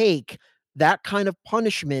cannot take that kind of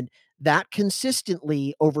punishment that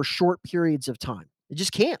consistently over short periods of time. It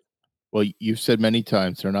just can't. Well, you've said many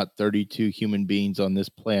times there are not 32 human beings on this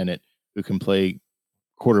planet who can play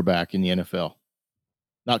quarterback in the NFL.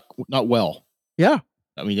 Not well. Yeah.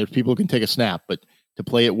 I mean, there's people who can take a snap, but to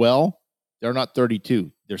play it well, they're not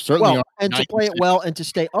 32. There certainly Well, are and to play it 96. well and to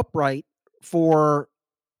stay upright for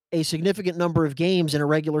a significant number of games in a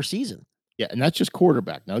regular season. Yeah, and that's just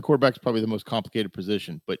quarterback. Now, the quarterback's probably the most complicated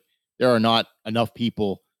position, but there are not enough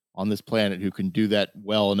people on this planet who can do that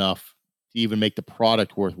well enough to even make the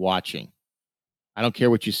product worth watching. I don't care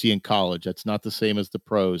what you see in college. That's not the same as the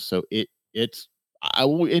pros. So I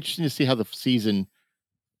will be interesting to see how the season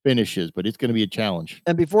finishes, but it's going to be a challenge.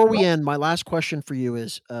 And before we end, my last question for you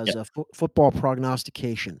is as Yeah. a football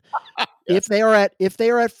prognostication. Yes. If they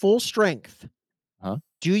are at full strength, Huh?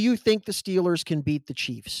 do you think the Steelers can beat the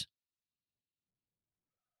Chiefs?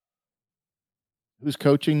 Who's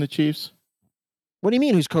coaching the Chiefs? What do you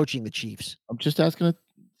mean who's coaching the Chiefs? I'm just asking a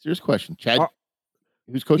serious question. Chad, Are-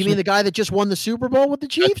 who's You coaching? mean the guy that just won the Super Bowl with the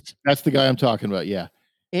Chiefs? That's the guy I'm talking about. Yeah.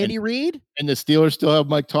 Andy Reid? And the Steelers still have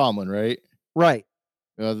Mike Tomlin, right? Right.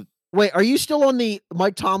 Uh, Wait, are you still on the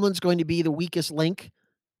Mike Tomlin's going to be the weakest link?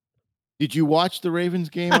 did you watch the Ravens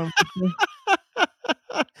game?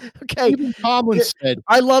 Okay. Even Tomlin said,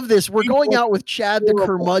 I love this. We're He going was out with Chad the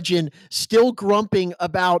horrible. curmudgeon still grumping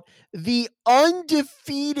about the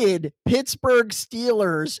undefeated Pittsburgh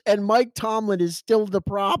Steelers, and Mike Tomlin is still the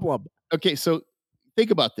problem. okay, so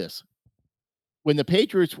think about this. When the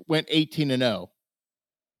Patriots went 18-0,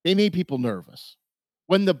 they made people nervous.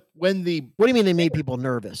 When the What do you mean they made people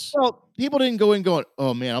nervous? well, people didn't go in going,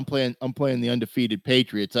 "Oh man, I'm playing the undefeated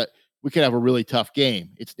Patriots. We could have a really tough game."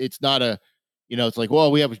 It's not a, it's like,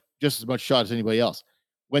 well, we have just as much shot as anybody else.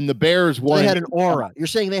 When the Bears won, They had an aura. You're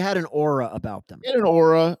saying they had an aura about them. They had an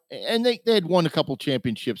aura, and they had won a couple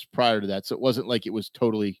championships prior to that, so it wasn't like it was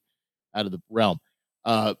totally out of the realm.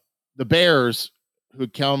 The Bears, who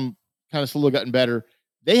had come kind of slowly gotten better,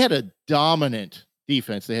 they had a dominant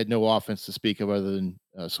defense. They had no offense to speak of other than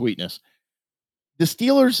sweetness. The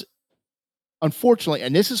Steelers, unfortunately,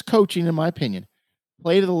 and this is coaching, in my opinion,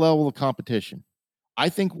 play to the level of competition. I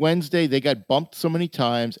think Wednesday they got bumped so many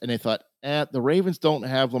times, and they thought, the Ravens don't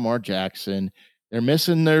have Lamar Jackson. They're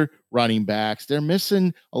missing their running backs. They're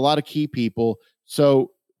missing a lot of key people.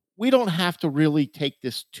 So we don't have to really take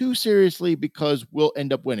this too seriously because we'll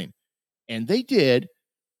end up winning. And they did,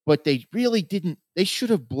 but they really didn't. They should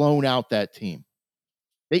have blown out that team.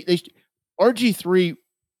 RG3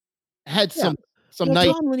 had Yeah. some Well, nice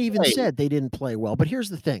Tomlin even play. said they didn't play well. But here's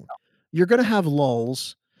the thing. You're going to have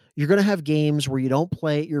lulls. You're going to have games where you don't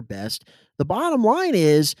play at your best. The bottom line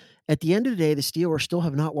is, at the end of the day, the Steelers still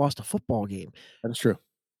have not lost a football game. That is true.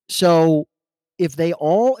 So if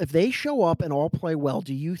they show up and all play well,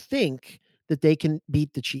 do you think that they can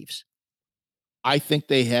beat the Chiefs? I think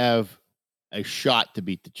they have a shot to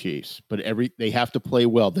beat the Chiefs, but they have to play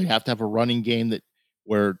well. They have to have a running game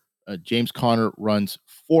where James Conner runs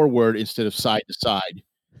forward instead of side to side.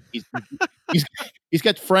 He's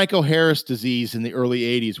got Franco Harris disease in the early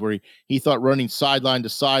 80s where he thought running sideline to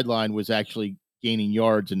sideline was actually gaining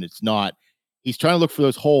yards, and it's not. He's trying to look for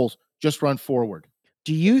those holes. Just run forward.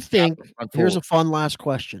 Do you think here's a forward. fun last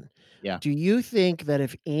question. Yeah. Do you think that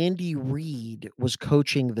if Andy Reid was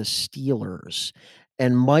coaching the Steelers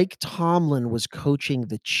and Mike Tomlin was coaching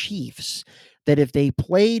the Chiefs, that if they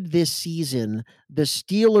played this season, the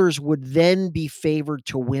Steelers would then be favored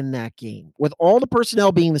to win that game with all the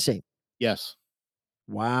personnel being the same? Yes.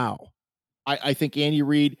 Wow. I think Andy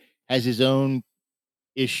Reid has his own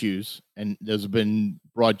issues, and those have been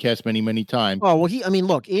broadcast many, many times. Oh, well,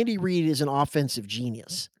 look, Andy Reid is an offensive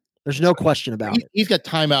genius. There's no question about it. He's got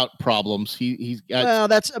timeout problems. He's got Well,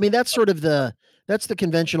 that's sort of that's the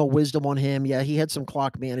conventional wisdom on him. Yeah, he had some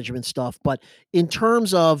clock management stuff, but in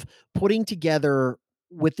terms of putting together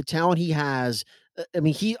with the talent he has,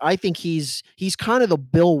 I think he's kind of the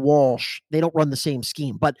Bill Walsh. They don't run the same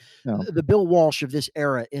scheme, but No. the Bill Walsh of this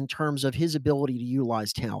era in terms of his ability to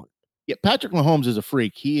utilize talent. Yeah, Patrick Mahomes is a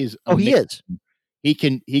freak. He is. Oh, he is. He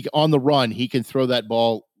can on the run. He can throw that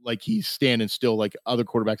ball like he's standing still, like other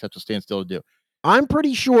quarterbacks have to stand still to do. I'm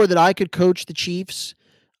pretty sure that I could coach the Chiefs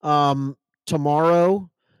tomorrow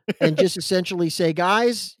and just essentially say,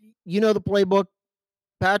 guys, you know the playbook.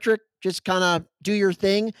 Patrick, just kind of do your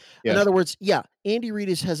thing. Yeah. In other words, yeah, Andy Reid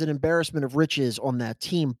has an embarrassment of riches on that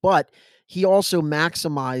team, but he also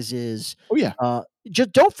maximizes, Oh, yeah.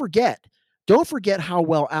 just don't forget how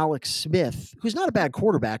well Alex Smith, who's not a bad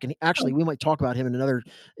quarterback, and actually we might talk about him in another,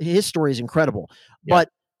 his story is incredible. Yeah. But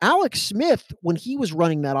Alex Smith, when he was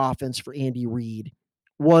running that offense for Andy Reid,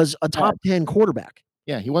 was a Bad. top 10 quarterback.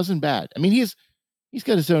 Yeah, he wasn't bad. I mean, he's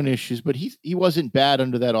got his own issues, but he wasn't bad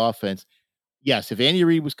under that offense. Yes, if Andy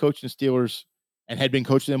Reid was coaching the Steelers and had been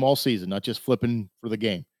coaching them all season, not just flipping for the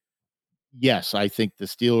game, yes, I think the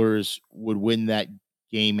Steelers would win that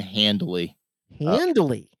game handily. Uh,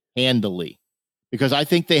 Handily. handily, because I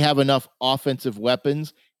think they have enough offensive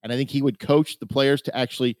weapons, and I think he would coach the players to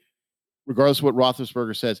actually, regardless of what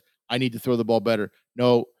Roethlisberger says, I need to throw the ball better.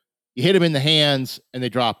 No, you hit him in the hands and they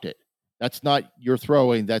dropped it. That's not your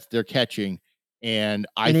throwing, that's their catching. And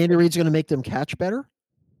And Andy Reid's gonna make them catch better?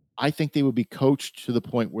 I think they would be coached to the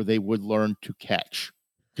point where they would learn to catch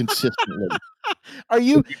consistently. Are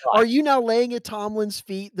you Maybe not. are you now laying at Tomlin's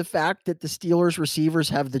feet the fact that the Steelers receivers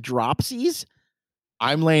have the dropsies?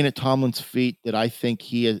 I'm laying at Tomlin's feet that I think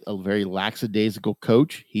he is a very lackadaisical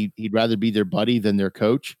coach. He'd rather be their buddy than their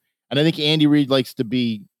coach. And I think Andy Reid likes to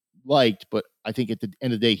be liked, but I think at the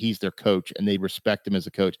end of the day, he's their coach and they respect him as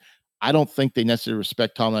a coach. I don't think they necessarily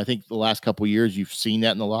respect Tomlin. I think the last couple of years you've seen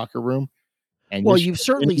that in the locker room. And Well, this you've year,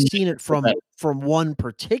 certainly Indy seen makes it it feel better. from one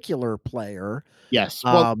particular player. Yes.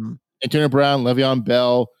 Well, Um, Antonio Brown, Le'Veon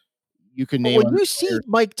Bell, you can but name when other you see players.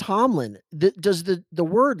 Mike Tomlin, does the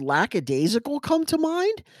word lackadaisical come to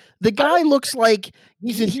mind? The I guy don't looks like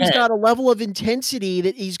he's he's intense. got a level of intensity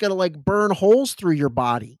that he's gonna, like, burn holes through your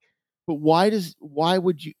body. But why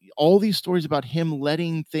would you all these stories about him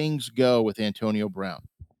letting things go with Antonio Brown,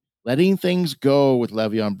 letting things go with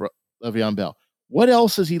Le'Veon Bell? What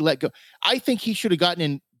else has he let go? I think he should have gotten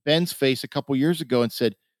in Ben's face a couple years ago and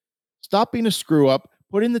said, "Stop being a screw up.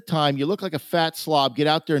 Put in the time. You look like a fat slob. Get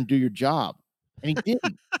out there and do your job." And he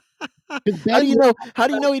didn't. Because Ben How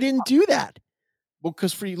do you know he didn't do that? well,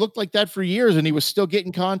 because he looked like that for years and he was still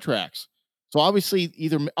getting contracts. So obviously,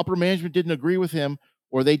 either upper management didn't agree with him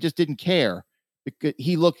or they just didn't care. Because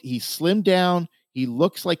he slimmed down. He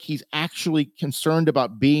looks like he's actually concerned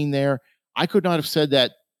about being there. I could not have said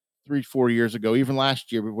that 3, 4 years ago, even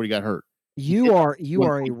last year before he got hurt. He You did are you one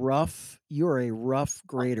are a point. rough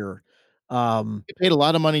grader. Um, He paid a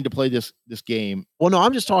lot of money to play this game. well, no,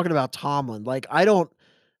 I'm just talking about Tomlin. Like, I don't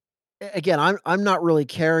again, I'm not really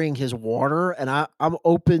carrying his water, and I'm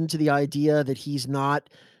open to the idea that he's not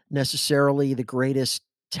necessarily the greatest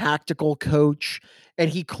tactical coach, and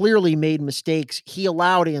he clearly made mistakes. He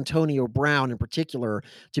allowed Antonio Brown, in particular,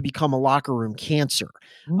 to become a locker room cancer.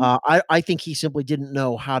 Mhm. I think he simply didn't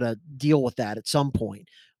know how to deal with that at some point.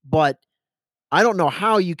 But I don't know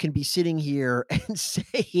how you can be sitting here and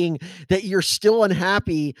saying that you're still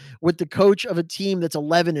unhappy with the coach of a team that's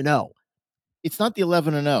 11-0. It's not the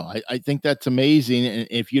 11-0. I think that's amazing. And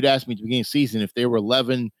if you'd asked me at the beginning of the season, if they were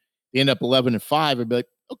 11, they end up 11-5, I'd be like,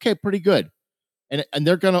 okay, pretty good. And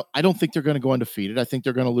they're gonna. I don't think they're gonna go undefeated. I think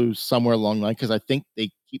they're gonna lose somewhere along the line because I think they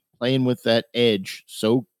keep playing with that edge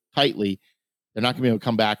so tightly, they're not gonna be able to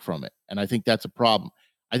come back from it. And I think that's a problem.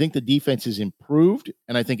 I think the defense is improved,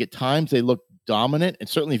 and I think at times they look dominant. And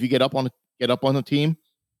certainly, if you get up on the team,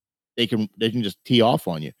 they can just tee off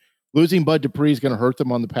on you. Losing Bud Dupree is going to hurt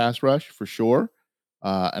them on the pass rush for sure.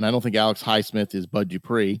 And I don't think Alex Highsmith is Bud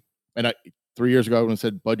Dupree. And 3 years ago, I would have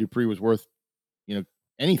said Bud Dupree was worth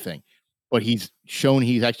anything, but he's shown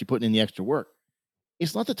he's actually putting in the extra work.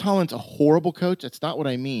 It's not that Tomlin's a horrible coach. That's not what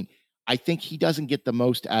I mean. I think he doesn't get the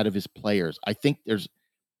most out of his players. I think there's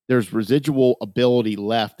residual ability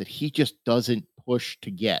left that he just doesn't push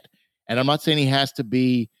to get. And I'm not saying he has to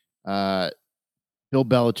be Bill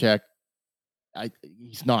Belichick.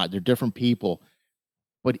 He's not. They're different people.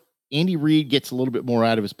 But Andy Reid gets a little bit more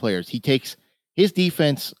out of his players. He takes his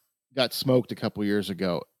defense got smoked a couple years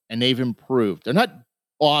ago, and they've improved. They're not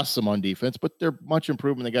awesome on defense, but they're much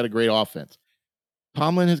improved, and they got a great offense.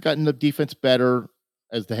 Tomlin has gotten the defense better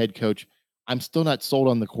as the head coach. I'm still not sold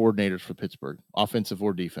on the coordinators for Pittsburgh, offensive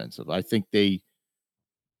or defensive. I think they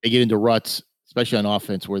get into ruts, especially on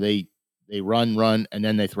offense, where they run, and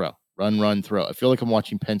then they throw. Run, throw. I feel like I'm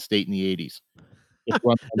watching Penn State in the 80s. Just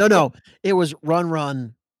run, run, No, throw. no, it was run,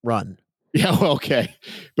 run, run. Yeah, well, okay.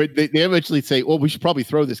 But they eventually say, well, we should probably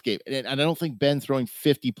throw this game. And I don't think Ben throwing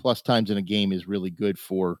 50 plus times in a game is really good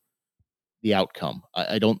for the outcome.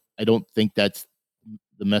 I don't think that's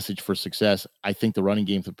the message for success. I think the running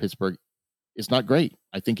game for Pittsburgh is not great.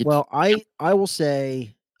 I think it's Well, I will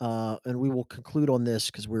say, and we will conclude on this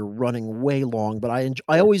because we're running way long, but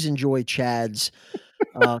I always enjoy Chad's,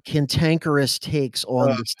 cantankerous takes uh, on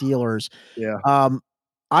the Steelers. yeah. Um,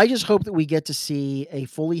 I just hope that we get to see a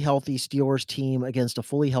fully healthy Steelers team against a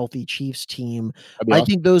fully healthy Chiefs team. That'd be I awesome.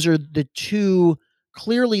 think those are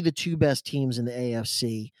clearly the two best teams in the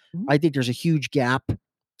AFC. Mhm. I think there's a huge gap.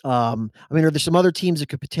 I mean, are there some other teams that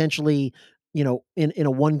could potentially, in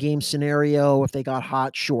a one game scenario, if they got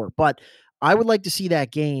hot? Sure. But I would like to see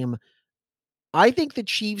that game. I think the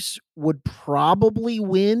Chiefs would probably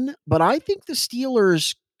win, but I think the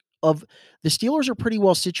Steelers are pretty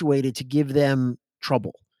well situated to give them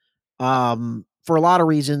trouble. For a lot of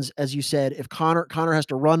reasons, as you said, if Connor has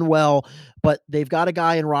to run well, but they've got a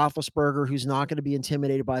guy in Roethlisberger who's not going to be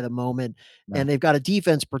intimidated by the moment, No. and they've got a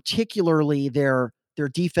defense, particularly their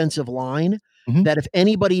defensive line, Mhm. that if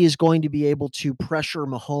anybody is going to be able to pressure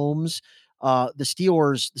Mahomes, the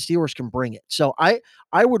Steelers can bring it. So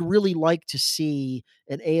I would really like to see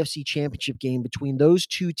an AFC Championship game between those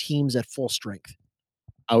two teams at full strength.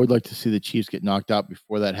 I would like to see the Chiefs get knocked out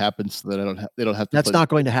before that happens so that they don't have to That's play. not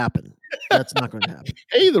going to happen. That's not going to happen.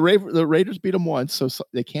 Hey, the Raiders beat them once, so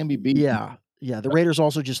they can be beaten. Yeah. Yeah, the Raiders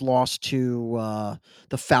also just lost to,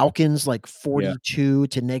 the Falcons, like, 42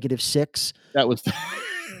 to -6. That was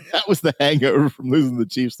that was the hangover from losing the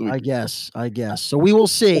Chiefs the week I guess. So we will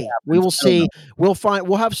see. We will I don't see.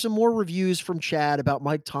 We'll have some more reviews from Chad about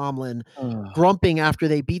Mike Tomlin before. grumping after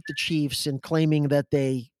they beat the Chiefs and claiming that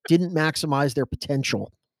they didn't maximize their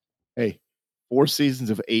potential. Hey, 4 seasons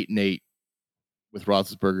of 8-8 with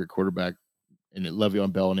Roethlisberger at quarterback and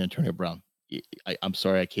Le'Veon Bell and Antonio Brown. I'm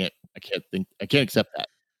sorry, I can't accept that.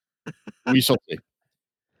 We shall see.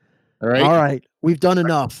 All right. All right. We've done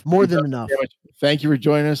enough. More than enough. Thank you for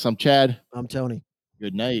joining us. I'm Chad. I'm Tony.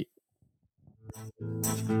 Good night.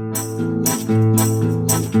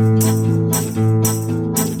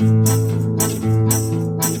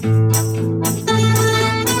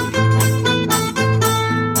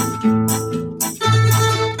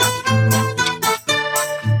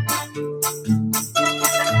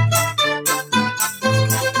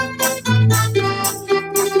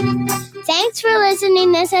 Thanks for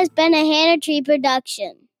listening. This has been a Hannah Tree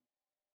production.